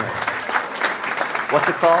from them tonight. What's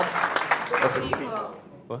it called? Book People.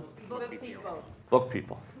 What? Book People. Book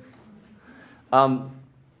People.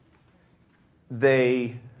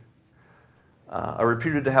 They are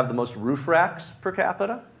reputed to have the most roof racks per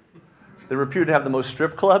capita. They're reputed to have the most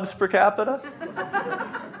strip clubs per capita.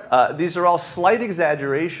 These are all slight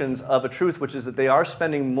exaggerations of a truth, which is that they are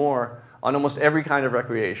spending more on almost every kind of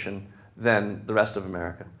recreation than the rest of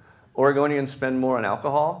America. Oregonians spend more on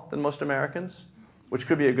alcohol than most Americans, which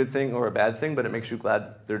could be a good thing or a bad thing, but it makes you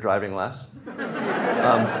glad they're driving less.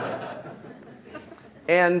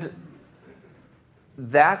 And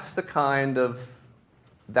that's the kind of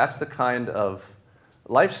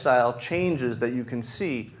lifestyle changes that you can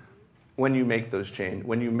see when you make those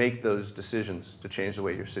decisions to change the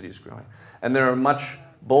way your city is growing. And there are much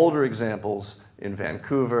bolder examples in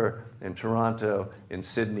Vancouver, in Toronto, in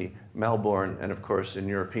Sydney, Melbourne, and of course in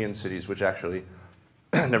European cities, which actually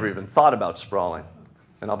never even thought about sprawling.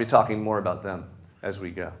 And I'll be talking more about them as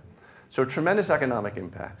we go. So tremendous economic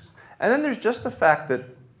impacts. And then there's just the fact that,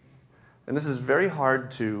 and this is very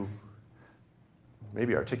hard to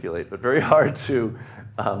maybe articulate, but very hard to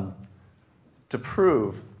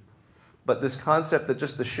prove. But this concept that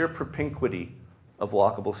just the sheer propinquity of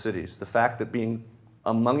walkable cities, the fact that being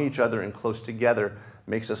among each other and close together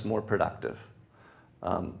makes us more productive.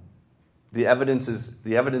 The evidence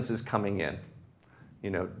is coming in.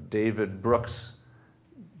 David Brooks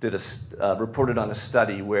reported on a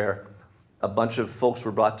study where a bunch of folks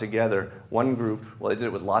were brought together. One group, well, they did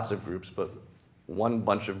it with lots of groups, but one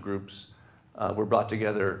bunch of groups were brought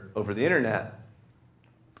together over the internet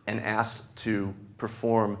and asked to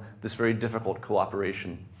perform this very difficult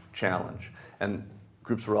cooperation challenge. And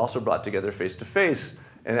groups were also brought together face-to-face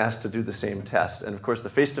and asked to do the same test. And of course, the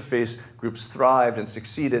face-to-face groups thrived and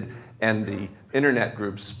succeeded, and the internet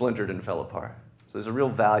groups splintered and fell apart. So there's a real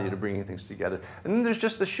value to bringing things together. And then there's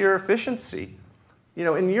just the sheer efficiency.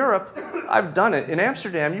 In Europe, I've done it. In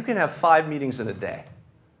Amsterdam, you can have 5 meetings in a day.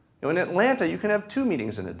 In Atlanta, you can have 2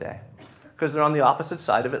 meetings in a day because they're on the opposite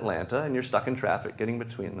side of Atlanta, and you're stuck in traffic getting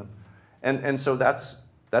between them. And so that's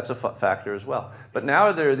a factor as well. But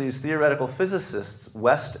now there are these theoretical physicists,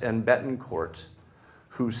 West and Betancourt,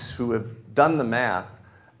 who have done the math,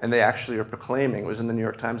 and they actually are proclaiming, it was in the New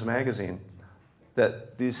York Times Magazine,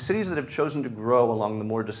 that these cities that have chosen to grow along the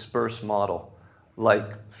more dispersed model,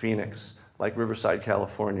 like Phoenix, like Riverside,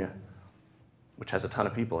 California, which has a ton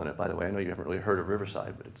of people in it, by the way. I know you haven't really heard of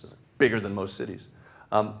Riverside, but it's bigger than most cities.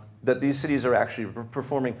 That these cities are actually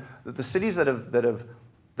performing, that the cities that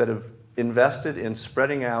have invested in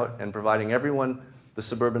spreading out and providing everyone the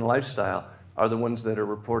suburban lifestyle are the ones that are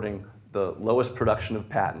reporting the lowest production of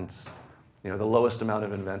patents, the lowest amount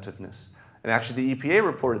of inventiveness. And actually the EPA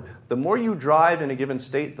reported the more you drive in a given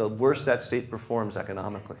state, the worse that state performs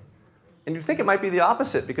economically. And you think it might be the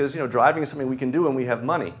opposite because driving is something we can do when we have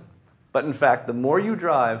money. But in fact, the more you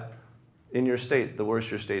drive in your state, the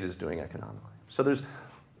worse your state is doing economically. So there's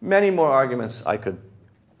many more arguments I could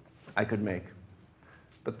make.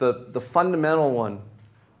 But the fundamental one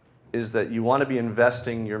is that you want to be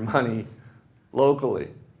investing your money locally,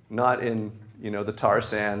 not in the tar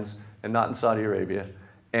sands and not in Saudi Arabia.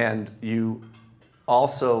 And you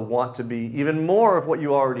also want to be even more of what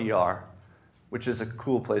you already are, which is a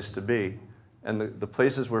cool place to be. And the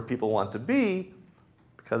places where people want to be,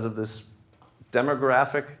 because of this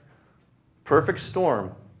demographic perfect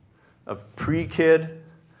storm of pre-kid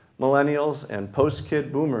millennials and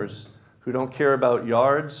post-kid boomers who don't care about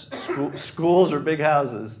yards, schools, or big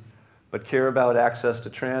houses, but care about access to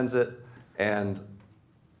transit and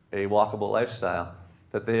a walkable lifestyle,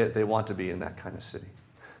 that they want to be in that kind of city.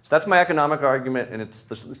 So that's my economic argument, and it's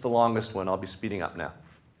the longest one. I'll be speeding up now.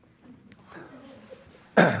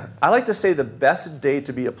 I like to say the best day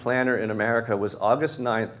to be a planner in America was August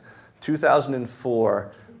 9th,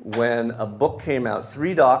 2004, when a book came out.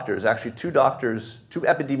 3 doctors, actually 2 doctors, 2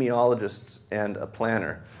 epidemiologists and a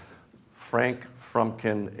planner, Frank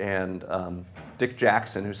Frumkin and Dick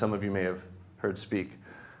Jackson, who some of you may have heard speak,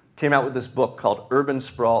 came out with this book called Urban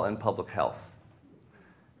Sprawl and Public Health.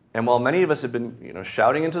 And while many of us have been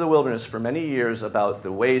shouting into the wilderness for many years about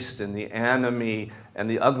the waste and the anomie and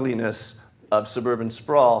the ugliness of suburban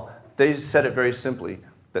sprawl, they said it very simply,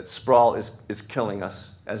 that sprawl is killing us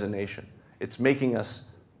as a nation. It's making us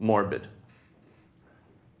morbid.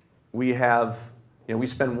 We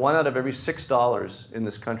spend 1 out of every $6 in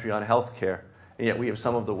this country on health care, and yet we have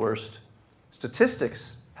some of the worst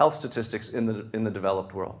health statistics in the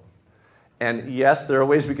developed world. And yes, there are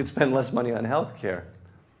ways we could spend less money on health care,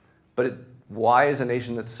 but why is a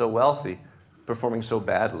nation that's so wealthy performing so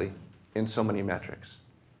badly in so many metrics?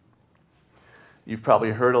 You've probably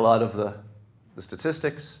heard a lot of the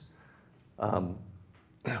statistics.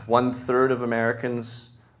 1/3 of Americans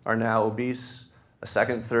are now obese. A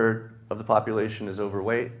 2/3 of the population is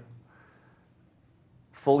overweight.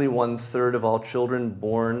 Fully 1/3 of all children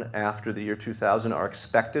born after the year 2000 are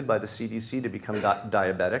expected by the CDC to become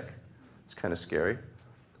diabetic. It's kind of scary.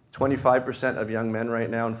 25% of young men right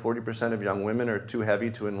now and 40% of young women are too heavy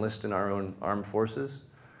to enlist in our own armed forces.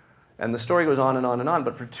 And the story goes on and on and on,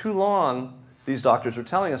 but for too long, these doctors were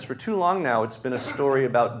telling us, for too long now, it's been a story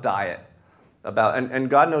about diet. And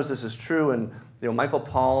God knows this is true, and Michael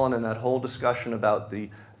Pollan and that whole discussion about the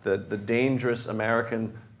dangerous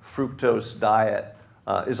American fructose diet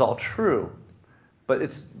is all true. But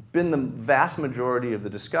it's been the vast majority of the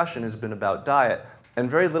discussion has been about diet, and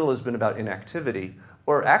very little has been about inactivity,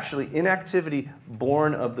 or actually inactivity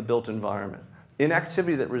born of the built environment.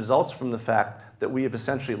 Inactivity that results from the fact that we have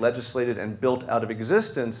essentially legislated and built out of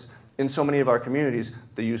existence in so many of our communities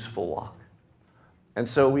the useful walk. And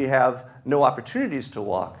so we have no opportunities to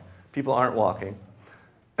walk. People aren't walking.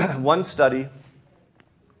 One study,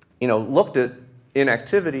 looked at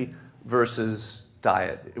inactivity versus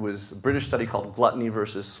diet. It was a British study called Gluttony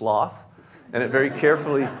versus Sloth, and it very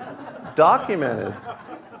carefully documented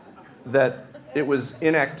that it was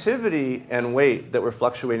inactivity and weight that were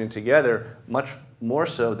fluctuating together much more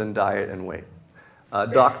so than diet and weight.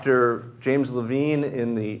 Dr. James Levine,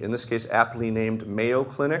 in this case aptly named Mayo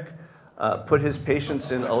Clinic, put his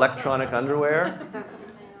patients in electronic underwear,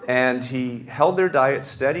 and he held their diet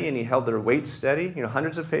steady and he held their weight steady,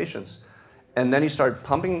 hundreds of patients. And then he started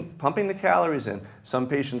pumping the calories in. Some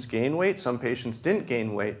patients gained weight, some patients didn't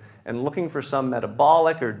gain weight, and looking for some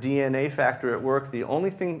metabolic or DNA factor at work, the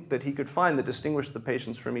only thing that he could find that distinguished the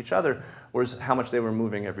patients from each other was how much they were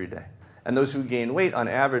moving every day. And those who gained weight, on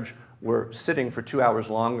average, were sitting for 2 hours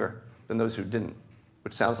longer than those who didn't,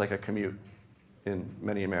 which sounds like a commute in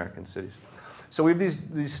many American cities. So we have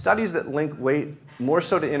these studies that link weight more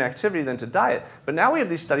so to inactivity than to diet, but now we have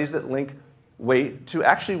these studies that link weight to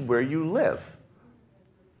actually where you live.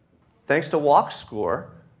 Thanks to WalkScore,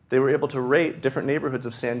 they were able to rate different neighborhoods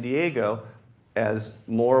of San Diego as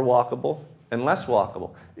more walkable and less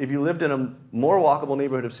walkable. If you lived in a more walkable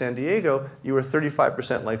neighborhood of San Diego, you were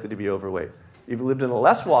 35% likely to be overweight. If you lived in a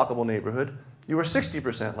less walkable neighborhood, you were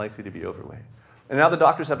 60% likely to be overweight. And now the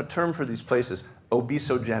doctors have a term for these places,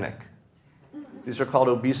 obesogenic. These are called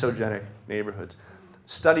obesogenic neighborhoods.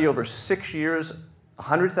 Study over 6 years,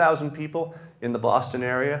 100,000 people in the Boston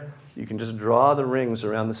area. You can just draw the rings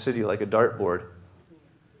around the city like a dartboard.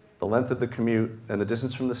 The length of the commute and the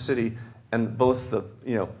distance from the city, and both the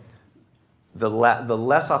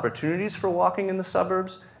less opportunities for walking in the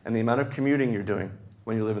suburbs and the amount of commuting you're doing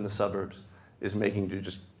when you live in the suburbs is making you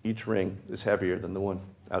just, each ring is heavier than the one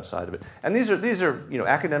outside of it. And these are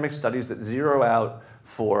academic studies that zero out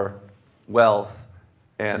for wealth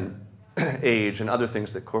and age and other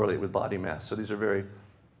things that correlate with body mass. So these are very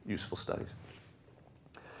useful studies.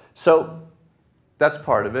 So that's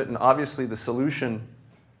part of it, and obviously the solution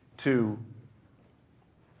to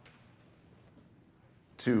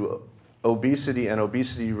obesity and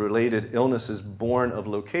obesity-related illnesses born of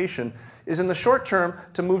location is in the short term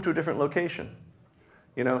to move to a different location.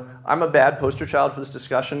 I'm a bad poster child for this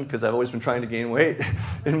discussion because I've always been trying to gain weight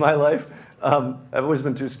in my life. I've always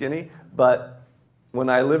been too skinny, but when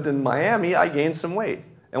I lived in Miami, I gained some weight.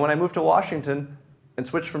 And when I moved to Washington and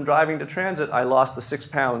switched from driving to transit, I lost the 6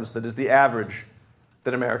 pounds that is the average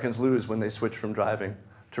that Americans lose when they switch from driving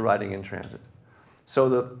to riding in transit. So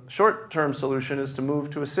the short-term solution is to move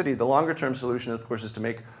to a city. The longer-term solution, of course, is to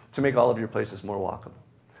make all of your places more walkable.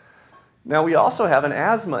 Now, we also have an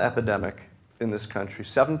asthma epidemic in this country.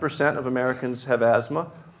 7% of Americans have asthma.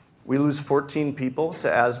 We lose 14 people to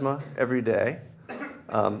asthma every day,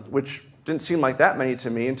 which didn't seem like that many to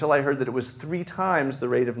me until I heard that it was 3 times the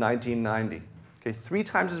rate of 1990. Okay, 3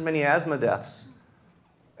 times as many asthma deaths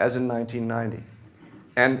as in 1990.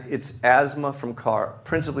 And it's asthma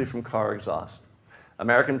principally from car exhaust.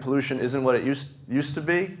 American pollution isn't what it used to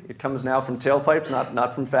be. It comes now from tailpipes,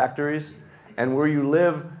 not from factories. And where you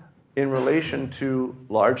live in relation to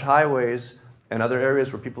large highways and other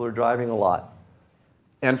areas where people are driving a lot,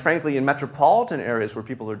 and frankly, in metropolitan areas where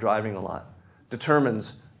people are driving a lot,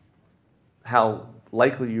 determines how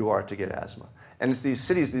likely you are to get asthma. And it's these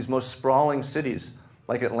cities, these most sprawling cities,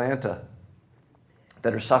 like Atlanta,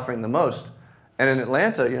 that are suffering the most. And in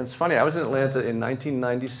Atlanta, it's funny, I was in Atlanta in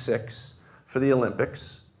 1996 for the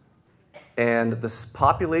Olympics, and the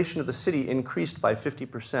population of the city increased by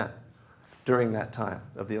 50% during that time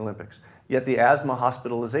of the Olympics. Yet the asthma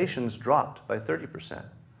hospitalizations dropped by 30%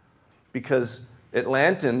 because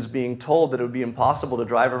Atlantans, being told that it would be impossible to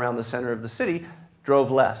drive around the center of the city, drove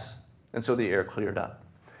less, and so the air cleared up.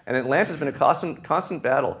 And Atlanta's been a constant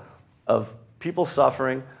battle of people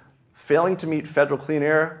suffering, failing to meet federal clean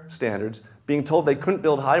air standards, being told they couldn't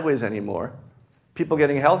build highways anymore, people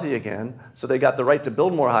getting healthy again, so they got the right to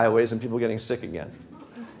build more highways, and people getting sick again.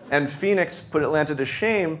 And Phoenix put Atlanta to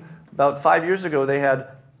shame. About 5 years ago, they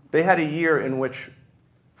had a year in which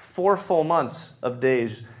 4 full months of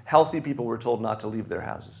days, healthy people were told not to leave their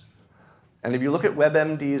houses. And if you look at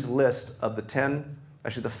WebMD's list of the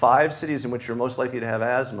 5 cities in which you're most likely to have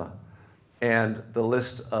asthma, and the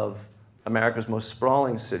list of America's most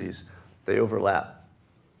sprawling cities, they overlap.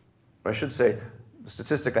 I should say, the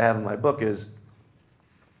statistic I have in my book is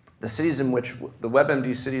the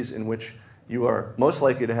WebMD cities in which you are most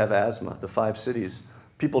likely to have asthma, the 5 cities,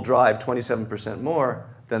 people drive 27% more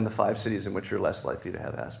than the 5 cities in which you're less likely to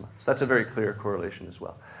have asthma. So that's a very clear correlation as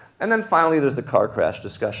well. And then finally, there's the car crash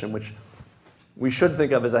discussion, which we should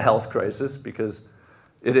think of as a health crisis because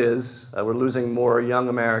it is. We're losing more young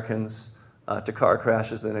Americans to car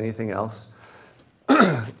crashes than anything else.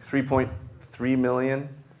 3.3 million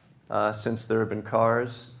since there have been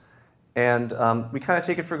cars. And we kind of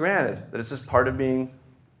take it for granted that it's just part of being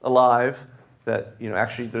alive, that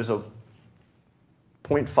actually there's a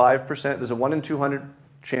 0.5%, there's a 1 in 200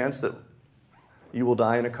 chance that you will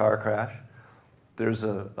die in a car crash. There's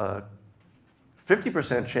a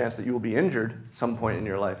 50% chance that you will be injured at some point in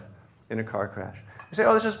your life in a car crash. You say,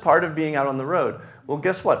 oh, this is part of being out on the road. Well,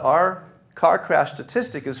 guess what? Our car crash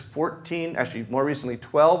statistic is 14, actually more recently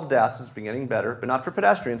 12 deaths. It's been getting better, but not for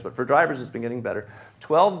pedestrians, but for drivers it's been getting better.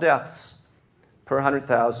 12 deaths per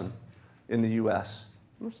 100,000 in the US.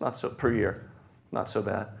 It's not so, per year, not so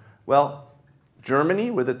bad. Well,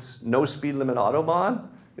 Germany, with its no speed limit Autobahn,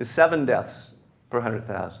 is 7 deaths per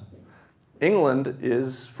 100,000. England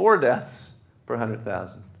is 4 deaths per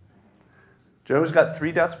 100,000. Do you know who's got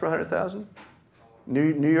 3 deaths per 100,000?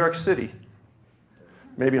 New York City.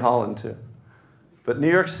 Maybe Holland too. But New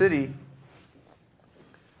York City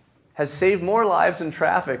has saved more lives in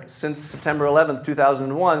traffic since September 11th,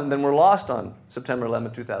 2001 than were lost on September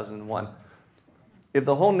 11th, 2001. If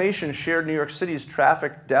the whole nation shared New York City's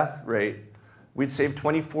traffic death rate, we'd save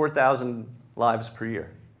 24,000 lives per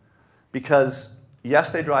year. Because,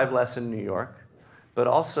 yes, they drive less in New York, but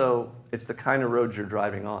also it's the kind of roads you're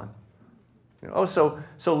driving on. So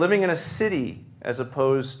living in a city as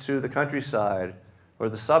opposed to the countryside or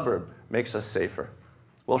the suburb makes us safer.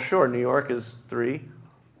 Well, sure, New York is 3,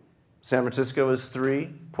 San Francisco is 3,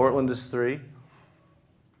 Portland is 3,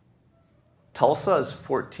 Tulsa is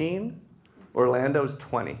 14, Orlando is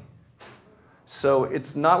 20. So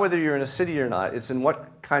it's not whether you're in a city or not, it's in what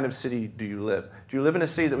kind of city do you live. Do you live in a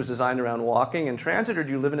city that was designed around walking and transit, or do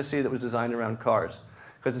you live in a city that was designed around cars?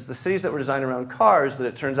 Because it's the cities that were designed around cars that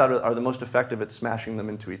it turns out are the most effective at smashing them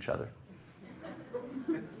into each other.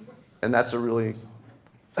 And that's a really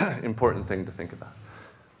important thing to think about.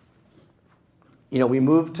 We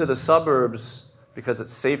moved to the suburbs because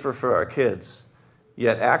it's safer for our kids.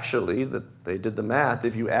 Yet actually, they did the math.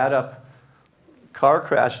 If you add up car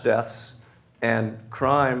crash deaths and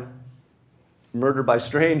crime, murder by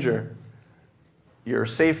stranger, you're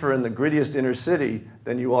safer in the grittiest inner city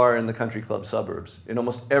than you are in the country club suburbs in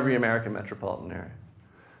almost every American metropolitan area.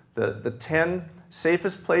 The 10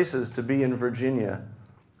 safest places to be in Virginia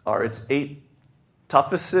are its 8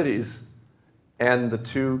 toughest cities and the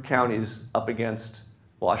 2 counties up against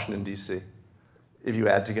Washington, D.C., if you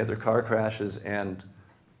add together car crashes and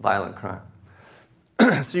violent crime.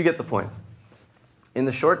 So you get the point. In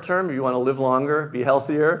the short term, if you want to live longer, be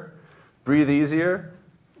healthier, breathe easier,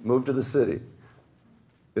 move to the city.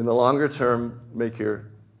 In the longer term, make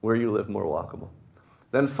where you live more walkable.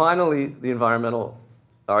 Then finally, the environmental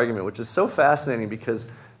argument, which is so fascinating because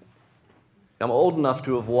I'm old enough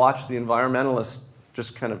to have watched the environmentalists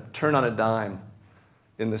just kind of turn on a dime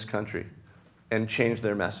in this country and change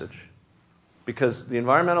their message. Because the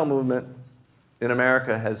environmental movement in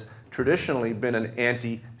America has traditionally been an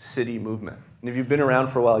anti-city movement. And if you've been around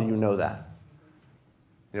for a while, you know that.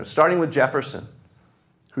 Starting with Jefferson,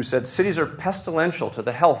 who said, cities are pestilential to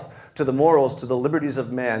the health, to the morals, to the liberties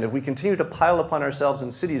of man. If we continue to pile upon ourselves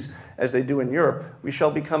in cities as they do in Europe, we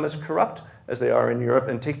shall become as corrupt as they are in Europe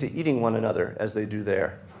and take to eating one another as they do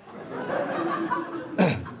there.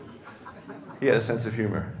 He had a sense of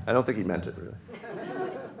humor. I don't think he meant it, really.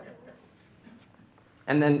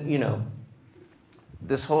 And then,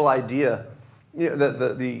 this whole idea,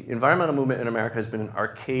 the environmental movement in America has been an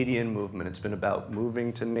Arcadian movement. It's been about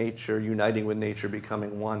moving to nature, uniting with nature,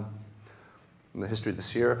 becoming one. In the history of the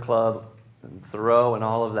Sierra Club, and Thoreau, and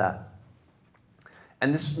all of that.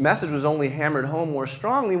 And this message was only hammered home more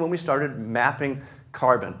strongly when we started mapping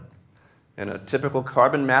carbon. And a typical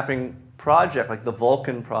carbon mapping project, like the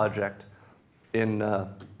Vulcan project in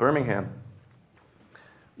Birmingham,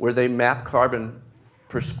 where they map carbon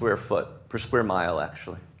per square foot, per square mile,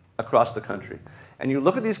 actually, across the country. And you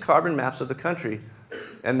look at these carbon maps of the country,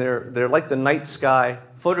 and they're like the night sky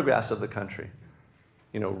photographs of the country.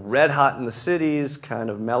 Red hot in the cities, kind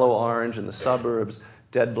of mellow orange in the suburbs,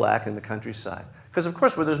 dead black in the countryside. Because, of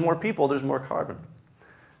course, where there's more people, there's more carbon.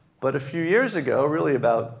 But a few years ago, really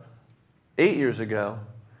about 8 years ago,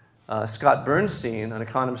 Scott Bernstein, an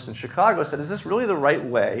economist in Chicago, said, is this really the right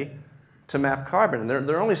way to map carbon? And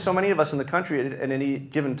there are only so many of us in the country at any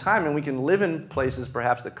given time, and we can live in places,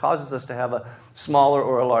 perhaps, that causes us to have a smaller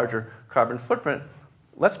or a larger carbon footprint.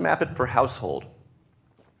 Let's map it per household.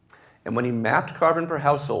 And when he mapped carbon per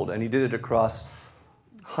household, and he did it across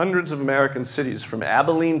hundreds of American cities, from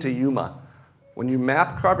Abilene to Yuma, when you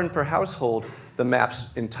map carbon per household, the maps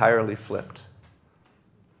entirely flipped.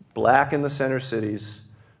 Black in the center cities,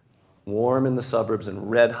 warm in the suburbs, and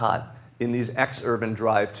red hot in these ex-urban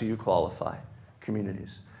drive-to-you-qualify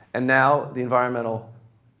communities. And now the environmental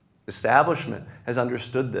establishment has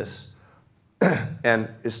understood this and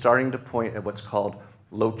is starting to point at what's called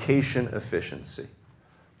location efficiency.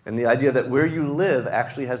 And the idea that where you live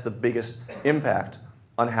actually has the biggest impact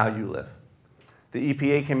on how you live. The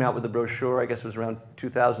EPA came out with a brochure, I guess it was around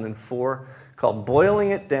 2004, called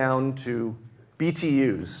Boiling It Down to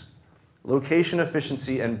BTUs, Location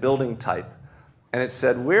Efficiency and Building Type. And it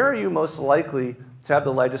said, where are you most likely to have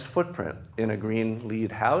the lightest footprint? In a green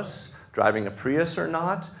LEED house, driving a Prius or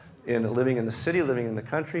not, living in the city, living in the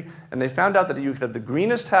country. And they found out that you could have the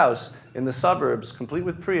greenest house in the suburbs, complete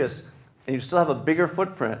with Prius, and you still have a bigger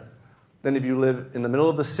footprint than if you live in the middle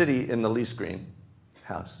of the city in the least green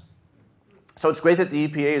house. So it's great that the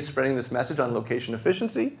EPA is spreading this message on location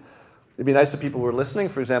efficiency. It'd be nice if people were listening.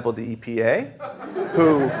 For example, the EPA,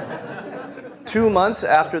 who 2 months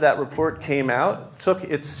after that report came out, took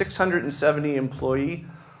its 670 employee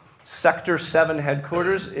Sector 7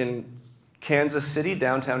 headquarters in Kansas City,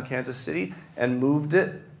 downtown Kansas City, and moved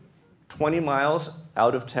it 20 miles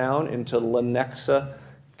out of town into Lenexa,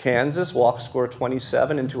 Kansas, walk score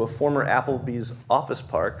 27, into a former Applebee's office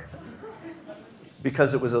park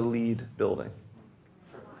because it was a LEED building.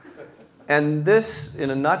 And this, in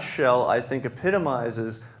a nutshell, I think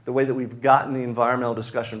epitomizes the way that we've gotten the environmental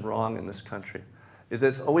discussion wrong in this country. Is that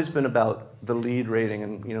it's always been about the LEED rating,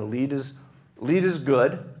 and LEED is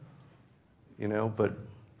good,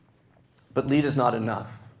 but LEED is not enough.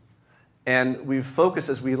 And we've focused,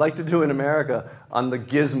 as we like to do in America, on the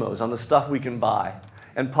gizmos, on the stuff we can buy.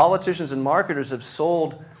 And politicians and marketers have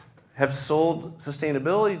sold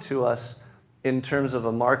sustainability to us in terms of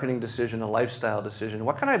a marketing decision, a lifestyle decision.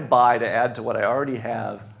 What can I buy to add to what I already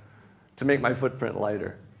have to make my footprint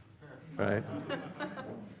lighter, right?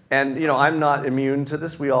 And I'm not immune to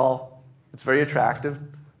this. It's very attractive,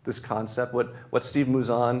 this concept, what Steve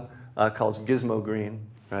Mouzon calls gizmo green,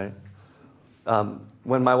 right?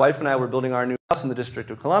 When my wife and I were building our new house in the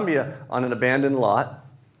District of Columbia on an abandoned lot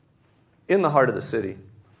in the heart of the city,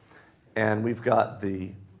 and we've got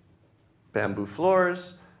the bamboo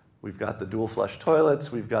floors, we've got the dual flush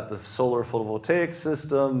toilets, we've got the solar photovoltaic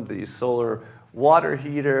system, the solar water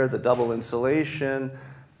heater, the double insulation,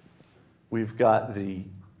 we've got the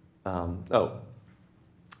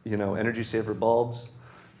energy saver bulbs,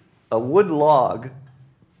 a wood log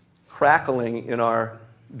crackling in our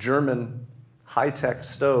German high-tech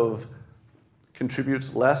stove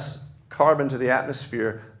contributes less carbon to the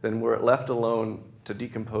atmosphere than were it left alone to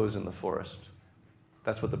decompose in the forest.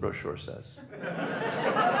 That's what the brochure says.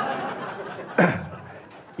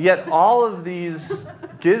 Yet all of these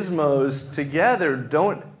gizmos together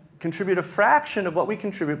don't contribute a fraction of what we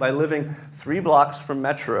contribute by living 3 blocks from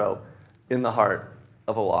Metro in the heart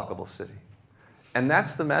of a walkable city. And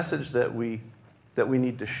that's the message that we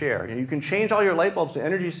need to share. You can change all your light bulbs to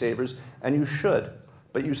energy savers, and you should,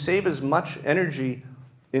 but you save as much energy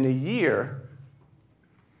in a year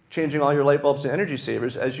changing all your light bulbs to energy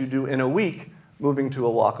savers as you do in a week moving to a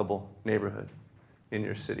walkable neighborhood in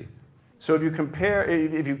your city. So if you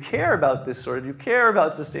care about this if you care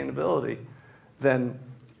about sustainability, then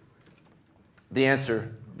the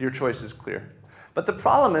answer, your choice is clear. But the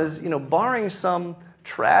problem is, barring some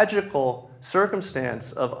tragical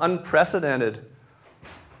circumstance of unprecedented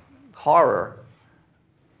horror,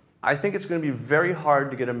 I think it's going to be very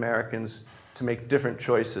hard to get Americans to make different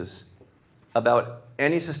choices about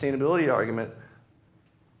any sustainability argument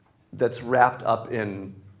that's wrapped up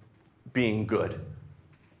in being good,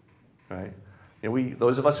 right?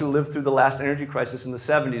 Those of us who lived through the last energy crisis in the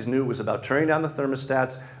 70s knew it was about turning down the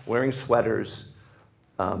thermostats, wearing sweaters,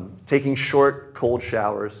 taking short, cold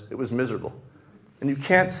showers. It was miserable. And you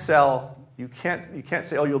can't say, oh,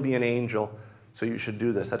 you'll be an angel, so you should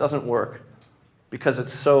do this. That doesn't work because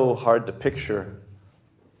it's so hard to picture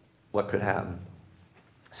what could happen.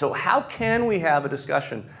 So how can we have a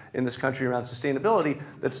discussion in this country around sustainability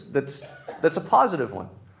that's a positive one,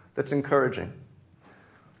 that's encouraging?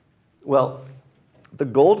 Well, the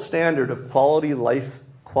gold standard of quality of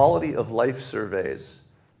life surveys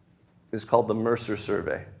is called the Mercer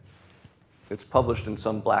survey. It's published in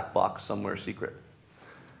some black box somewhere secret.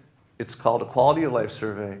 It's called a quality of life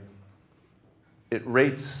survey. It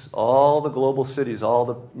rates all the global cities, all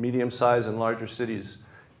the medium-sized and larger cities,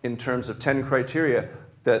 in terms of 10 criteria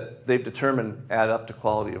that they've determined add up to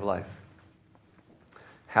quality of life.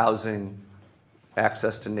 Housing,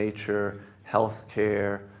 access to nature, health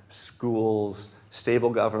care, schools, stable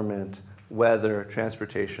government, weather,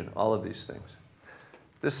 transportation, all of these things.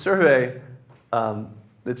 This survey,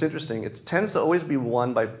 it's interesting. It tends to always be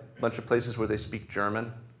won by a bunch of places where they speak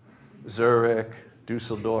German. Zurich,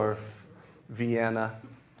 Dusseldorf, Vienna.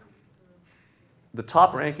 The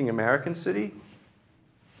top-ranking American city,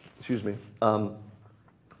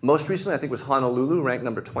 Most recently, I think, was Honolulu, ranked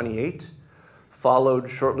number 28, followed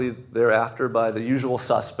shortly thereafter by the usual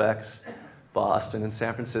suspects, Boston and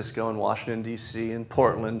San Francisco and Washington, D.C., and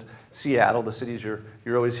Portland, Seattle, the cities you're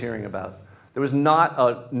always hearing about. There was not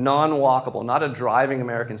a non-walkable, not a driving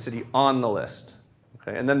American city on the list.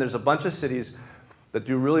 Okay? And then there's a bunch of cities that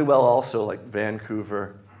do really well also, like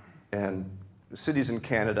Vancouver and cities in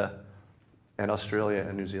Canada and Australia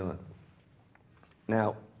and New Zealand.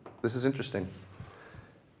 Now, this is interesting.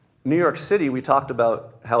 New York City, we talked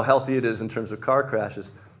about how healthy it is in terms of car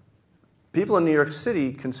crashes. People in New York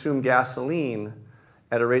City consume gasoline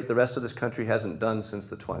at a rate the rest of this country hasn't done since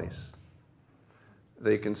the 20s.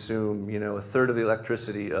 They consume, a third of the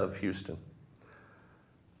electricity of Houston.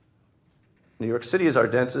 New York City is our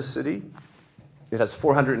densest city. It has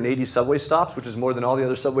 480 subway stops, which is more than all the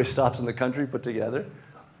other subway stops in the country put together.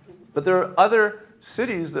 But there are other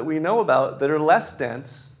cities that we know about that are less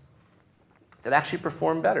dense that actually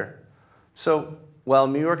perform better. So while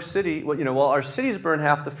New York City, while our cities burn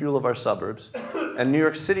half the fuel of our suburbs, and New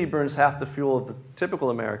York City burns half the fuel of the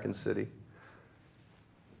typical American city,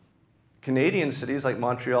 Canadian cities like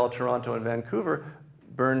Montreal, Toronto, and Vancouver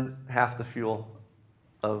burn half the fuel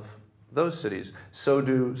of those cities. So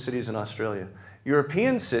do cities in Australia.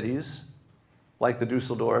 European cities, like the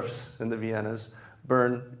Dusseldorfs and the Viennas,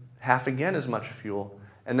 burn half again as much fuel.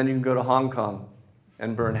 And then you can go to Hong Kong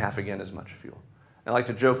and burn half again as much fuel. And I like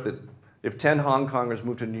to joke that if 10 Hong Kongers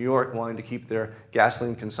moved to New York wanting to keep their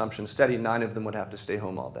gasoline consumption steady, 9 of them would have to stay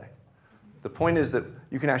home all day. The point is that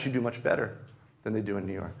you can actually do much better than they do in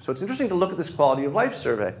New York. So it's interesting to look at this quality of life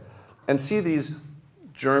survey and see these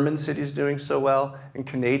German cities doing so well and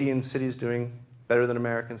Canadian cities doing better than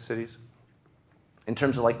American cities in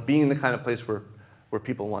terms of like being the kind of place where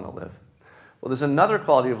people want to live. Well, there's another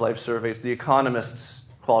quality of life survey. It's the Economist's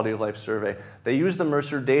quality of life survey. They use the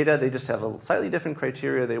Mercer data. They just have a slightly different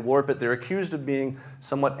criteria. They warp it. They're accused of being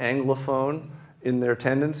somewhat Anglophone in their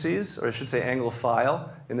tendencies, or I should say Anglophile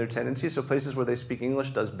in their tendencies. So places where they speak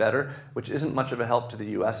English does better, which isn't much of a help to the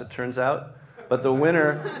US, it turns out. But the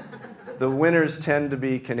winners tend to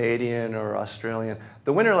be Canadian or Australian.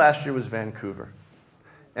 The winner last year was Vancouver.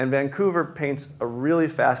 And Vancouver paints a really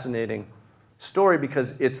fascinating story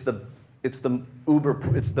because it's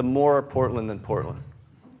more Portland than Portland.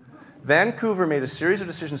 Vancouver made a series of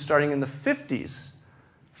decisions starting in the 50s.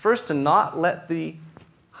 First, to not let the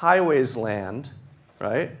highways land,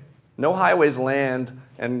 right? No highways land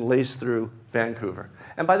and lace through Vancouver.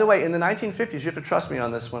 And by the way, in the 1950s, you have to trust me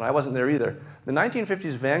on this one, I wasn't there either. The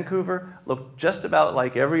 1950s, Vancouver looked just about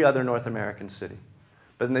like every other North American city.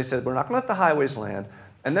 But then they said, we're not going to let the highways land,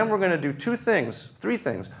 and then we're going to do three things.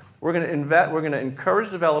 We're going to encourage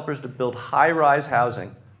developers to build high-rise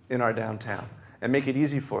housing in our downtown and make it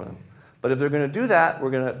easy for them. But if they're going to do that,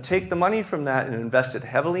 we're going to take the money from that and invest it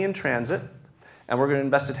heavily in transit, and we're going to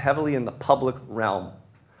invest it heavily in the public realm.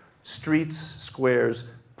 Streets, squares,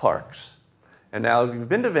 parks. And now if you've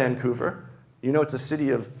been to Vancouver, you know it's a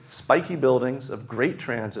city of spiky buildings, of great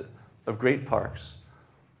transit, of great parks.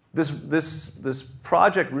 This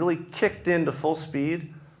project really kicked into full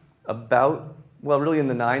speed really in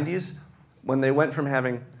the 90s, when they went from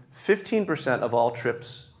having 15% of all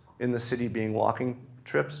trips in the city being walking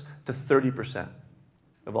trips to 30%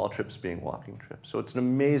 of all trips being walking trips. So it's an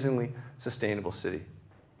amazingly sustainable city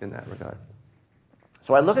in that regard.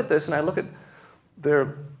 So I look at this and I look at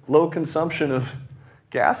their low consumption of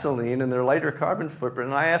gasoline and their lighter carbon footprint,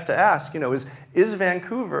 and I have to ask, is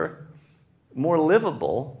Vancouver more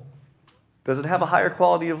livable? Does it have a higher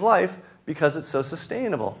quality of life because it's so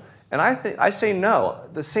sustainable? And I say no.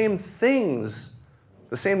 The same thing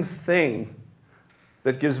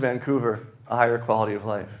that gives Vancouver a higher quality of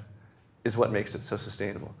life is what makes it so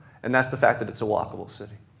sustainable. And that's the fact that it's a walkable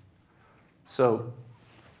city. So,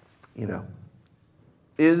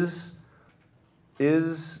 is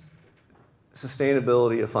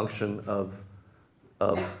sustainability a function of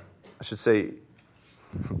I should say,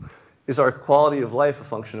 is our quality of life a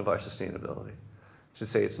function of our sustainability? I should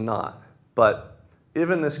say it's not. But if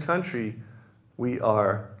in this country we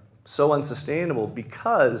are so unsustainable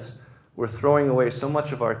because we're throwing away so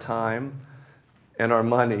much of our time and our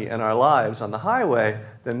money and our lives on the highway,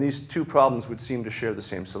 then these two problems would seem to share the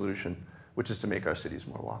same solution, which is to make our cities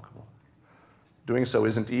more walkable. Doing so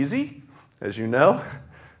isn't easy, as you know,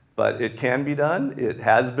 but it can be done. It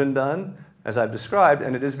has been done, as I've described,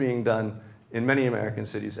 and it is being done in many American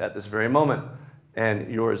cities at this very moment, and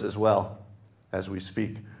yours as well as we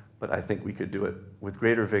speak. But I think we could do it with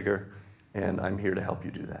greater vigor, and I'm here to help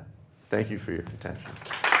you do that. Thank you for your attention.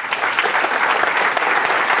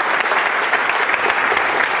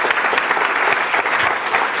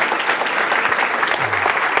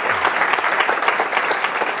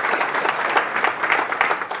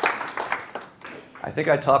 I think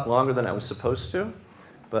I talked longer than I was supposed to,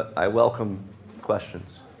 but I welcome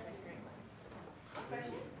questions.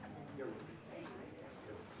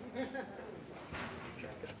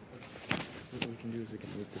 What we can do is we can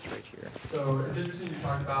move this right here. So it's interesting you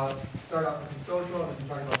talked about, start off with some social, and then you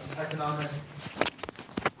talked about some economic,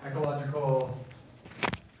 ecological,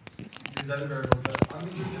 these other variables. But I'm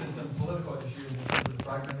interested in some political issues in terms of the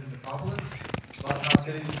fragmented metropolis, about how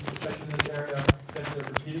cities, especially in this area, potentially are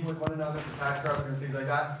competing with one another for tax revenue and things like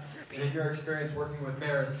that. And in your experience working with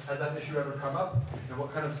mayors, has that issue ever come up? And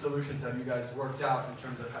what kind of solutions have you guys worked out in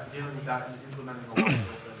terms of dealing with that and implementing a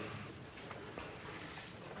walkable city?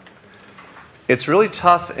 It's really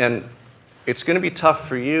tough, and it's going to be tough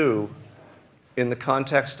for you in the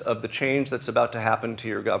context of the change that's about to happen to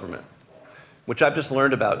your government, which I've just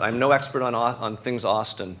learned about. I'm no expert on things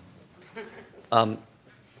Austin.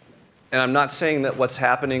 And I'm not saying that what's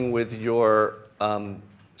happening with your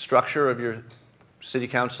structure of your city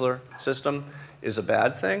councilor system is a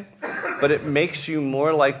bad thing, but it makes you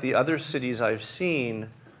more like the other cities I've seen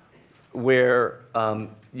where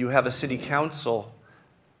you have a city council,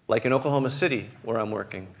 like in Oklahoma City, where I'm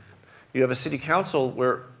working. You have a city council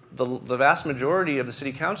where the vast majority of the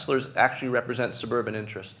city councilors actually represent suburban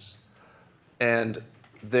interests. And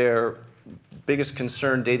their biggest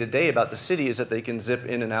concern day to day about the city is that they can zip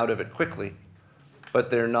in and out of it quickly, but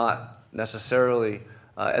they're not necessarily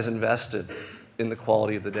as invested in the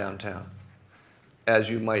quality of the downtown as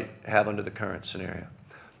you might have under the current scenario.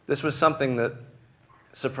 This was something that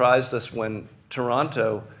surprised us when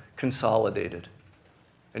Toronto consolidated.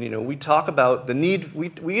 And we talk about the need,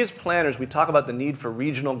 we as planners, we talk about the need for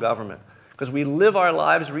regional government because we live our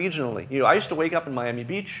lives regionally. I used to wake up in Miami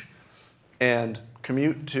Beach and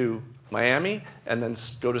commute to Miami and then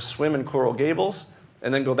go to swim in Coral Gables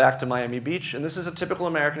and then go back to Miami Beach. And this is a typical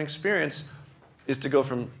American experience, is to go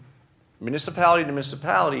from municipality to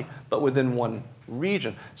municipality, but within one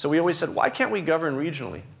region. So we always said, why can't we govern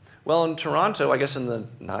regionally? Well, in Toronto, I guess in the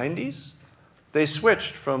 90s, they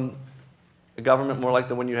switched from a government more like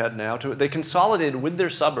the one you had now to they consolidated with their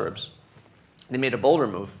suburbs. They made a bolder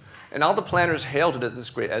move. And all the planners hailed it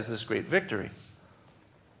as this great victory.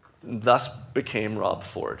 Thus became Rob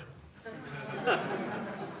Ford.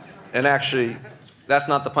 And actually, that's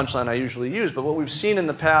not the punchline I usually use, but what we've seen in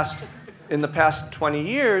the past 20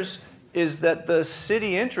 years is that the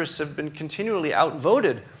city interests have been continually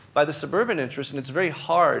outvoted by the suburban interests, and it's very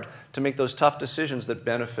hard to make those tough decisions that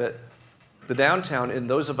benefit the downtown. And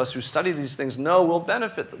those of us who study these things know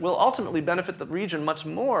will ultimately benefit the region much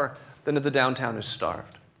more than if the downtown is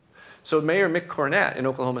starved. So Mayor Mick Cornett in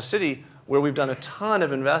Oklahoma City, where we've done a ton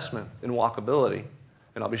of investment in walkability,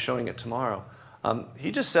 and I'll be showing it tomorrow,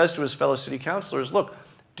 he just says to his fellow city councilors, look,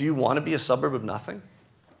 do you want to be a suburb of nothing?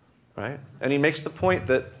 Right? And he makes the point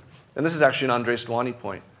that, and this is actually an Andres Dwani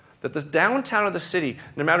point, that the downtown of the city,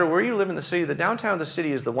 no matter where you live in the city, the downtown of the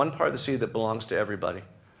city is the one part of the city that belongs to everybody.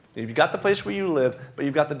 You've got the place where you live, but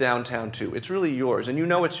you've got the downtown too. It's really yours, and you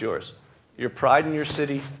know it's yours. Your pride in your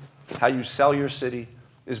city, how you sell your city,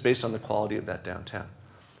 is based on the quality of that downtown.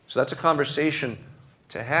 So that's a conversation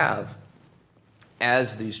to have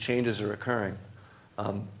as these changes are occurring.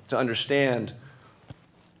 To understand,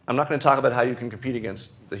 I'm not going to talk about how you can compete against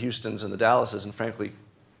the Houstons and the Dallases, and frankly,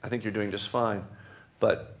 I think you're doing just fine.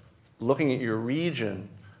 But looking at your region,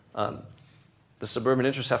 the suburban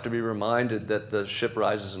interests have to be reminded that the ship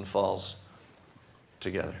rises and falls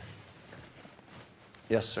together.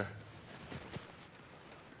 Yes, sir.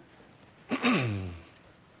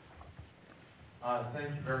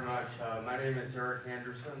 Thank you very much. My name is Eric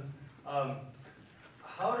Anderson.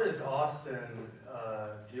 How does Austin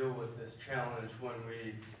deal with this challenge when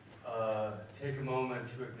we take a moment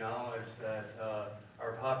to acknowledge that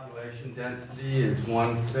our population density is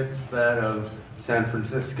 1/6 that of San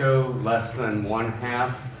Francisco, less than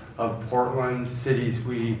 1/2 of Portland, cities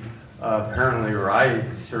we apparently, or I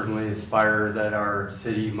certainly aspire that our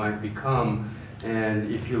city might become.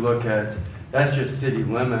 And if you look at, that's just city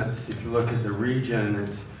limits. If you look at the region,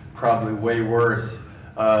 it's probably way worse.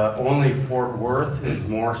 Only Fort Worth is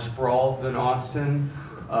more sprawled than Austin.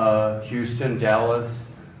 Houston,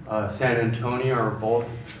 Dallas, San Antonio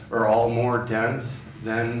are all more dense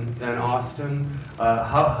than Austin.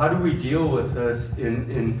 How do we deal with this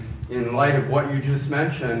in light of what you just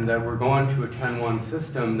mentioned, that we're going to a 10-1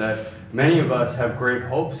 system that many of us have great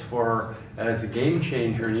hopes for as a game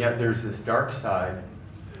changer, and yet there's this dark side?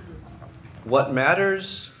 What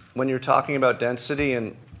matters when you're talking about density,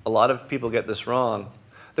 and a lot of people get this wrong,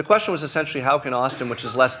 the question was essentially how can Austin, which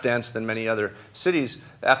is less dense than many other cities,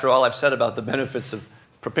 after all I've said about the benefits of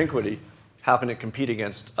propinquity, how can it compete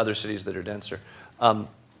against other cities that are denser?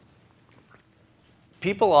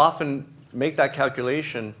 people often make that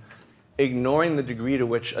calculation ignoring the degree to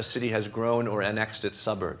which a city has grown or annexed its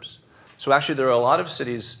suburbs. So actually there are a lot of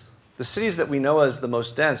cities, the cities that we know as the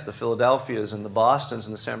most dense, the Philadelphias and the Bostons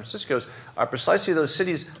and the San Franciscos, are precisely those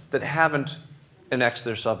cities that haven't annexed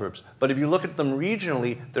their suburbs. But if you look at them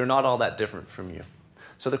regionally, they're not all that different from you.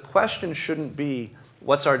 So the question shouldn't be,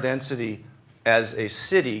 what's our density as a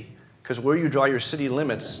city? Because where you draw your city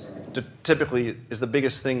limits typically is the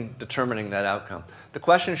biggest thing determining that outcome. The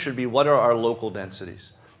question should be, what are our local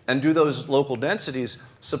densities? And do those local densities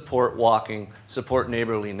support walking, support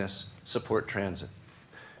neighborliness, support transit?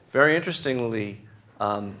 Very interestingly,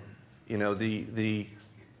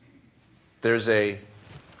 there's a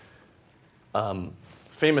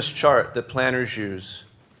famous chart that planners use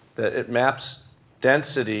that it maps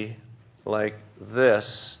density like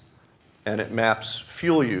this, and it maps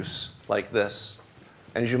fuel use like this.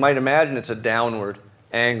 And as you might imagine, it's a downward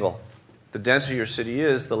angle. The denser your city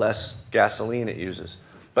is, the less gasoline it uses.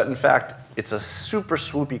 But in fact, it's a super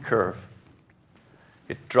swoopy curve.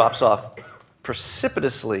 It drops off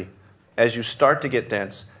precipitously as you start to get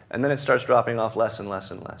dense, and then it starts dropping off less and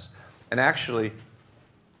less and less. And actually,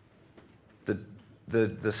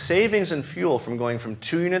 the savings in fuel from going from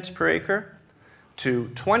 2 units per acre to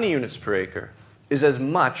 20 units per acre is as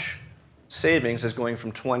much savings as going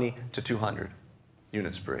from 20 to 200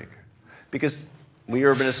 units per acre. Because we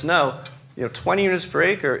urbanists know, 20 units per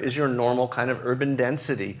acre is your normal kind of urban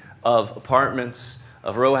density of apartments,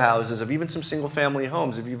 of row houses, of even some single-family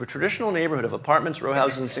homes. If you have a traditional neighborhood of apartments, row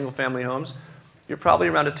houses, and single-family homes, you're probably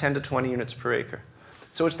around a 10 to 20 units per acre.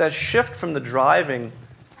 So it's that shift from the driving,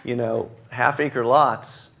 half-acre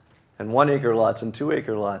lots and 1-acre lots and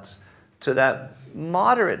 2-acre lots to that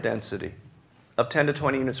moderate density of 10 to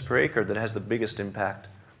 20 units per acre that has the biggest impact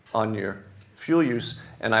on your fuel use,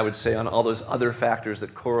 and I would say on all those other factors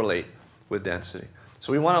that correlate with density.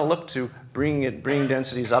 So we want to look to bringing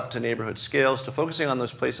densities up to neighborhood scales, to focusing on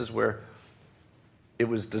those places where it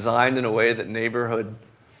was designed in a way that neighborhood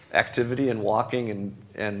activity and walking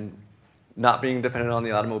and not being dependent on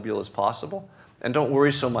the automobile is possible, and don't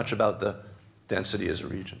worry so much about the density as a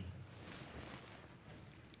region.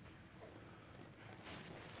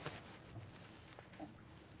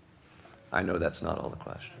 I know that's not all the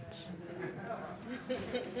questions.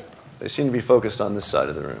 They seem to be focused on this side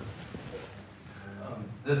of the room.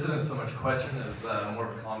 This isn't so much a question as more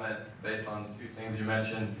of a comment based on 2 things you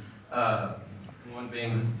mentioned. One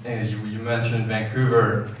being, you mentioned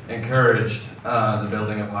Vancouver encouraged the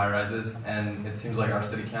building of high-rises, and it seems like our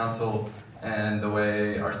city council and the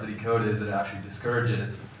way our city code is, it actually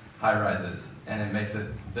discourages high-rises, and it makes it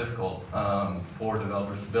difficult for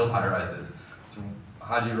developers to build high-rises. So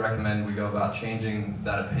how do you recommend we go about changing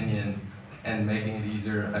that opinion and making it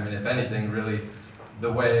easier? I mean, if anything, really,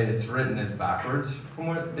 the way it's written is backwards from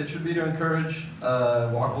what it should be to encourage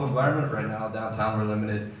walkable environment. Right now, downtown, we're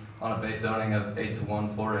limited on a base zoning of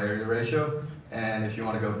 8:1 floor area ratio. And if you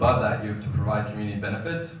want to go above that, you have to provide community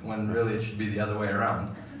benefits, when really it should be the other way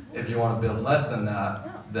around. If you want to build less than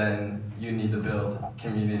that, then you need to build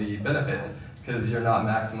community benefits, because you're not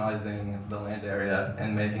maximizing the land area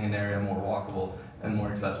and making an area more walkable and more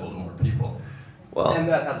accessible to more people. Well, and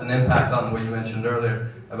that has an impact on what you mentioned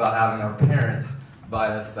earlier about having our parents buy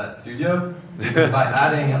us that studio. Because by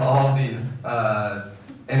adding all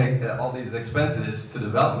these expenses to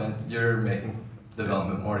development, you're making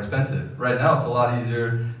development more expensive. Right now, it's a lot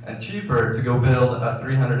easier and cheaper to go build a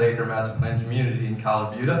 300-acre master plan community in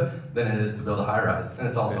Calabuta than it is to build a high-rise, and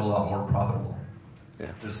it's also a lot more profitable.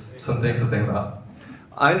 Yeah, just some things to think about.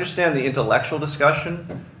 I understand the intellectual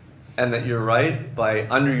discussion, and that you're right. By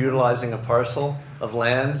underutilizing a parcel of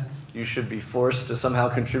land, you should be forced to somehow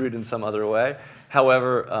contribute in some other way.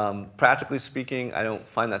 However, practically speaking, I don't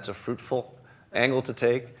find that's a fruitful angle to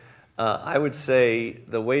take. I would say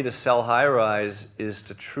the way to sell high-rise is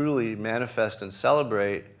to truly manifest and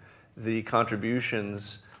celebrate the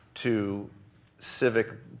contributions to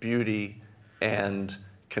civic beauty and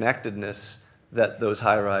connectedness that those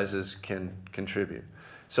high-rises can contribute.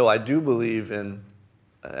 So I do believe in,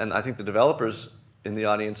 and I think the developers in the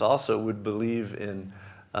audience also would believe in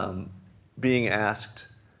being asked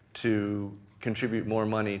to contribute more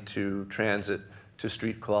money to transit, to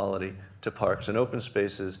street quality, to parks and open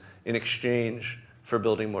spaces in exchange for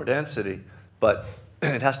building more density. But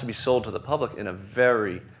it has to be sold to the public in a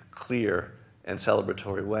very clear and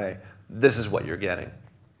celebratory way. This is what you're getting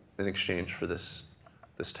in exchange for this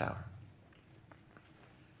tower.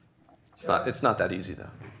 It's not that easy,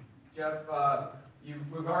 though. Jeff,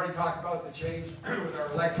 we've already talked about the change with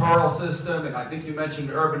our electoral system, and I think you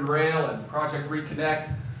mentioned Urban Rail and Project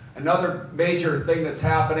Reconnect. Another major thing that's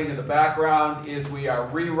happening in the background is we are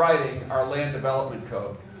rewriting our land development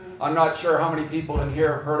code. I'm not sure how many people in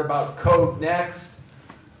here have heard about Code Next,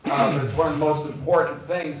 but it's one of the most important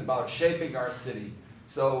things about shaping our city.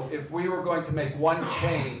 So if we were going to make one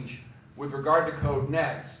change with regard to Code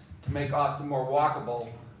Next to make Austin more walkable,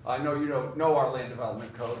 I know you don't know our land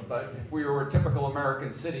development code, but if we were a typical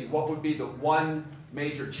American city, what would be the one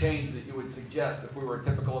major change that you would suggest if we were a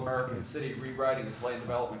typical American city rewriting its land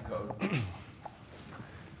development code?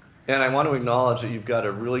 And I want to acknowledge that you've got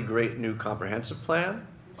a really great new comprehensive plan.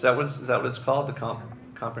 Is that what it's called? The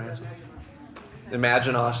comprehensive?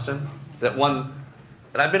 Imagine Austin. That one,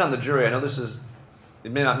 and I've been on the jury. I know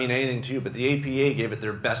it may not mean anything to you, but the APA gave it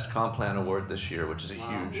their best comp plan award this year, which is a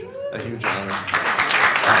huge honor.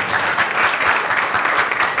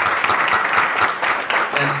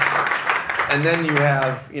 And then you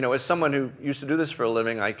have, as someone who used to do this for a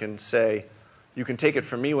living, I can say, you can take it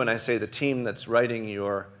from me when I say the team that's rewriting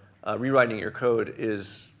your code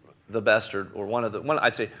is the best, or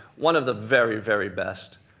I'd say one of the very, very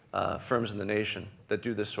best firms in the nation that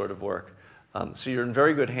do this sort of work. So you're in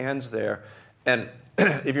very good hands there. And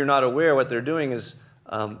if you're not aware, what they're doing is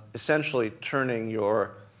essentially turning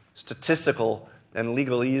your statistical and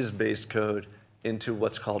legalese-based code into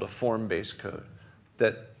what's called a form-based code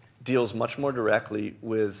that deals much more directly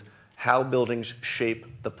with how buildings shape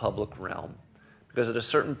the public realm. Because at a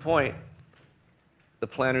certain point, the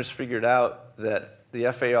planners figured out that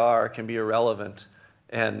the FAR can be irrelevant,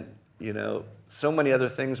 and so many other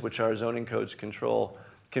things which our zoning codes control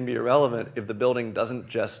can be irrelevant if the building doesn't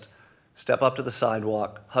just step up to the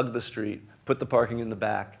sidewalk, hug the street, put the parking in the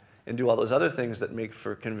back, and do all those other things that make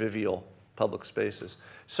for convivial public spaces.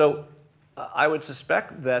 So I would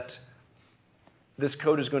suspect that this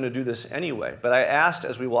code is going to do this anyway. But I asked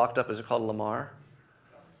as we walked up, is it called Lamar?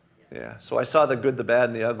 Yeah, so I saw the good, the bad,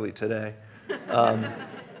 and the ugly today.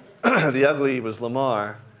 The ugly was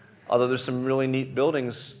Lamar, although there's some really neat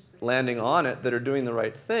buildings landing on it that are doing the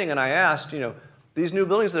right thing. And I asked, these new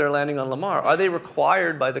buildings that are landing on Lamar, are they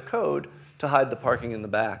required by the code to hide the parking in the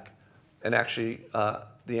back? And actually,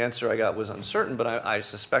 the answer I got was uncertain, but I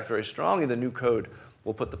suspect very strongly the new code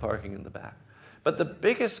will put the parking in the back. But the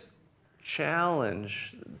biggest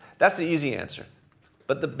challenge, that's the easy answer.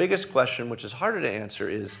 But the biggest question, which is harder to answer,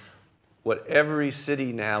 is what every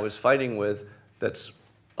city now is fighting with that's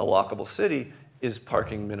a walkable city is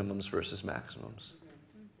parking minimums versus maximums.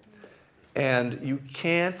 And you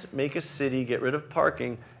can't make a city get rid of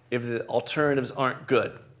parking if the alternatives aren't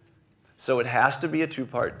good. So it has to be a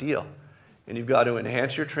two-part deal. And you've got to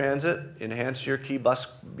enhance your transit, enhance your key bus,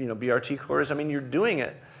 BRT corridors. I mean, you're doing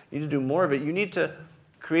it. You need to do more of it. You need to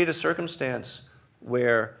create a circumstance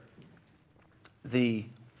where the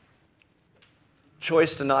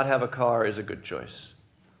choice to not have a car is a good choice.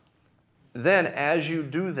 Then, as you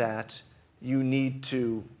do that, you need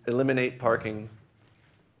to eliminate parking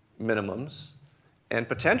minimums and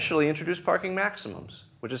potentially introduce parking maximums,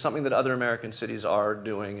 which is something that other American cities are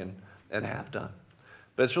doing and have done.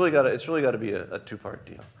 But it's really got to be a two-part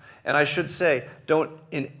deal. And I should say, don't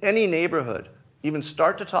in any neighborhood even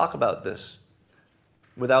start to talk about this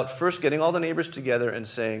without first getting all the neighbors together and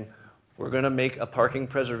saying, we're going to make a parking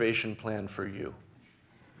preservation plan for you.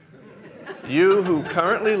 You who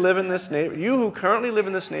currently live in this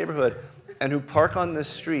neighborhood and who park on this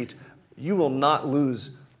street, you will not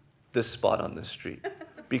lose this spot on this street,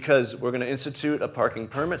 because we're going to institute a parking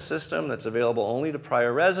permit system that's available only to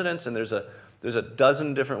prior residents, and there's a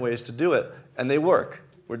dozen different ways to do it, and they work.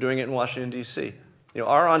 We're doing it in Washington, D.C.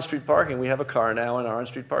 Our on-street parking, we have a car now, and our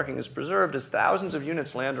on-street parking is preserved as thousands of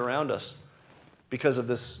units land around us because of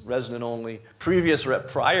this resident-only,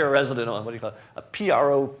 prior resident-only, what do you call it? A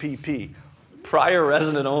PROPP, prior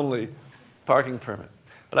resident-only parking permit.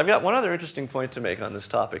 But I've got one other interesting point to make on this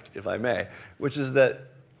topic, if I may, which is that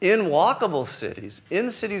in walkable cities, in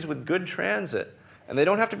cities with good transit, and they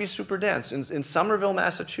don't have to be super dense, in Somerville,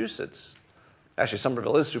 Massachusetts, actually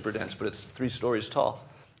Somerville is super dense, but it's 3 stories tall.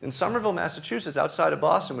 In Somerville, Massachusetts, outside of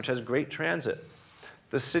Boston, which has great transit,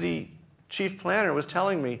 the city chief planner was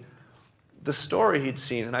telling me the story he'd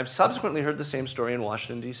seen, and I've subsequently heard the same story in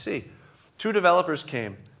Washington, D.C. 2 developers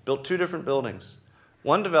came, built 2 different buildings.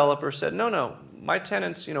 One developer said, no, my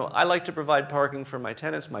tenants, I like to provide parking for my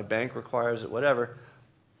tenants, my bank requires it, whatever,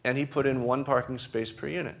 and he put in 1 parking space per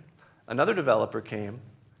unit. Another developer came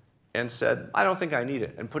and said, I don't think I need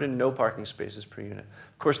it, and put in no parking spaces per unit.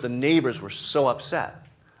 Of course, the neighbors were so upset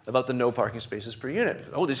about the no parking spaces per unit.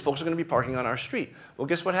 Oh, these folks are going to be parking on our street. Well,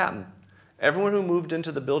 guess what happened? Everyone who moved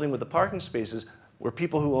into the building with the parking spaces were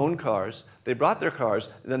people who owned cars. They brought their cars,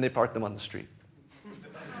 and then they parked them on the street.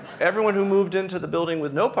 everyone who moved into the building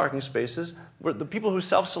with no parking spaces, were the people who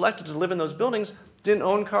self-selected to live in those buildings, didn't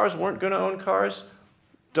own cars, weren't going to own cars,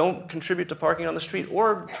 don't contribute to parking on the street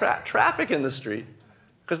or traffic in the street,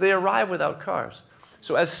 because they arrive without cars.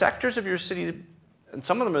 So as sectors of your city, and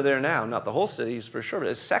some of them are there now, not the whole cities for sure, but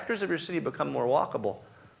as sectors of your city become more walkable,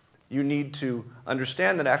 you need to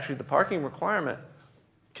understand that actually the parking requirement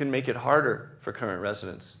can make it harder for current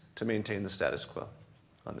residents to maintain the status quo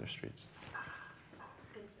on their streets.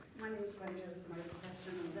 My name is Wendy. This is my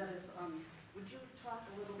question, and that is, would you talk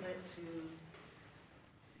a little bit to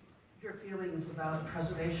your feelings about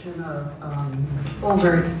preservation of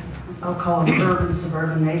older, I'll call them urban,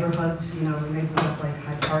 suburban neighborhoods, you know, neighborhoods like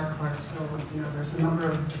Hyde Park, Clarksville, you know, there's a number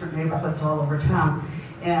of different neighborhoods all over town,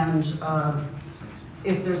 and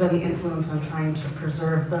if there's any influence on trying to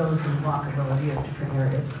preserve those and walkability of different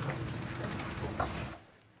areas.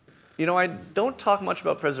 You know, I don't talk much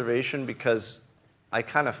about preservation because I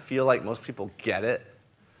kind of feel like most people get it.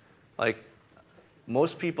 Like,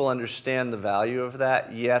 most people understand the value of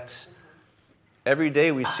that, yet every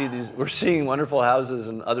day we're seeing wonderful houses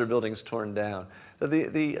and other buildings torn down.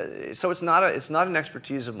 So it's not an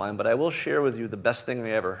expertise of mine, but I will share with you the best thing I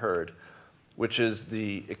ever heard, which is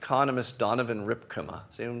the economist Donovan Ripkema.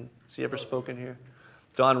 Has he ever spoken here?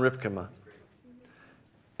 Don Ripkema.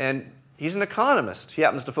 And he's an economist. He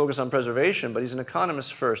happens to focus on preservation, but he's an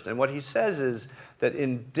economist first. And what he says is that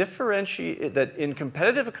in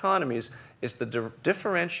competitive economies, it's the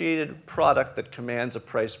differentiated product that commands a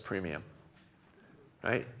price premium.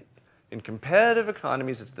 Right? In competitive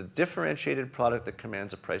economies, it's the differentiated product that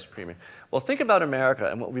commands a price premium. Well, think about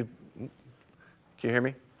America and what we've... Can you hear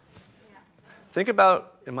me? Yeah. Think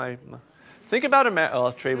about America...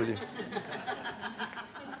 I'll trade with you.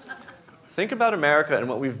 Think about America and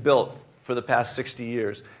what we've built for the past 60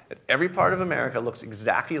 years. Every part of America looks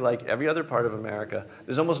exactly like every other part of America.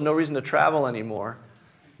 There's almost no reason to travel anymore.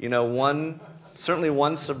 You know, certainly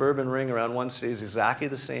one suburban ring around one city is exactly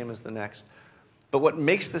the same as the next. But what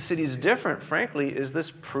makes the cities different, frankly, is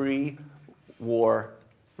this pre-war,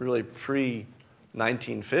 really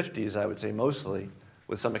pre-1950s, I would say mostly,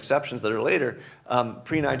 with some exceptions that are later,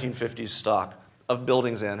 pre-1950s stock of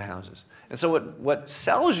buildings and houses. And so what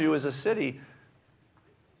sells you as a city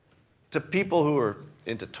to people who are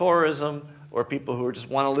into tourism or people who just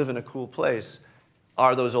want to live in a cool place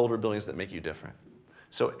are those older buildings that make you different.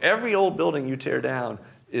 So every old building you tear down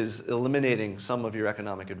is eliminating some of your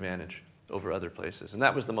economic advantage over other places. And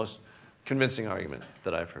that was the most convincing argument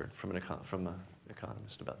that I've heard from an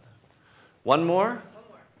economist about that. One more?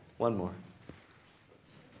 One more.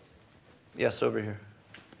 Yes, over here.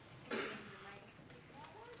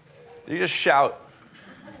 You just shout.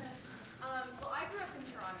 Well, I grew up in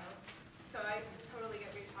Toronto, so I totally get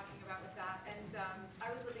what you're talking about with that. And I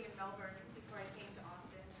was living in Melbourne before I came to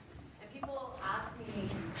Austin. And people ask me,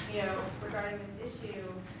 you know, regarding this issue,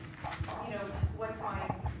 you know, what's my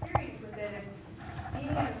experience with it? And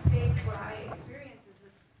being in the States, what I experience is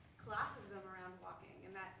this classism around walking,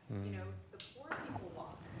 and that, you know, the poor people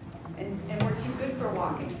walk. And we're too good for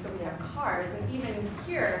walking, so we have cars. And even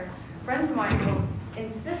here, friends of mine will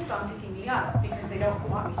insist on picking me up because they don't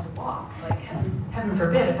want me to walk. Like, heaven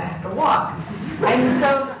forbid if I have to walk. And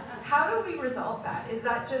so how do we resolve that? Is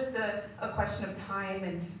that just a question of time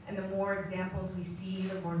and the more examples we see,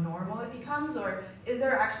 the more normal it becomes? Or is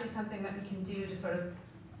there actually something that we can do to sort of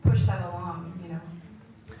push that along, you know?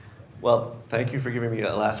 Well, thank you for giving me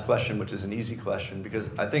that last question, which is an easy question, because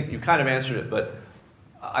I think you kind of answered it, but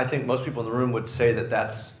I think most people in the room would say that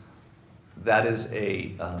that is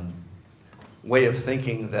a way of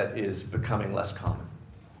thinking that is becoming less common.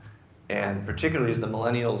 And particularly as the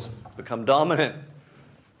millennials become dominant,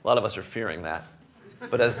 a lot of us are fearing that.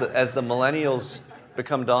 But as the millennials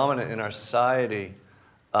become dominant in our society,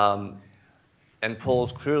 and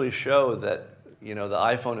polls clearly show that, you know, the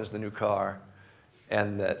iPhone is the new car,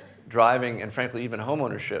 and that driving and frankly even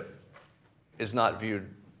homeownership is not viewed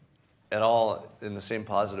at all in the same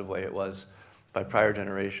positive way it was by prior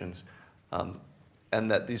generations, and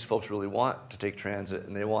that these folks really want to take transit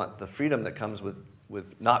and they want the freedom that comes with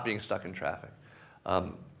not being stuck in traffic.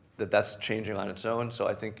 That's changing on its own. So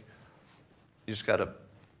I think you just got to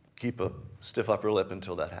keep a stiff upper lip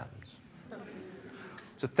until that happens.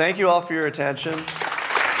 So thank you all for your attention.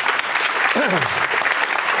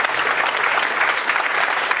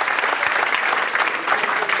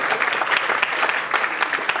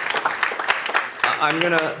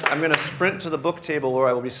 I'm gonna sprint to the book table where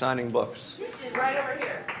I will be signing books. Which is right over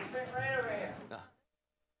here.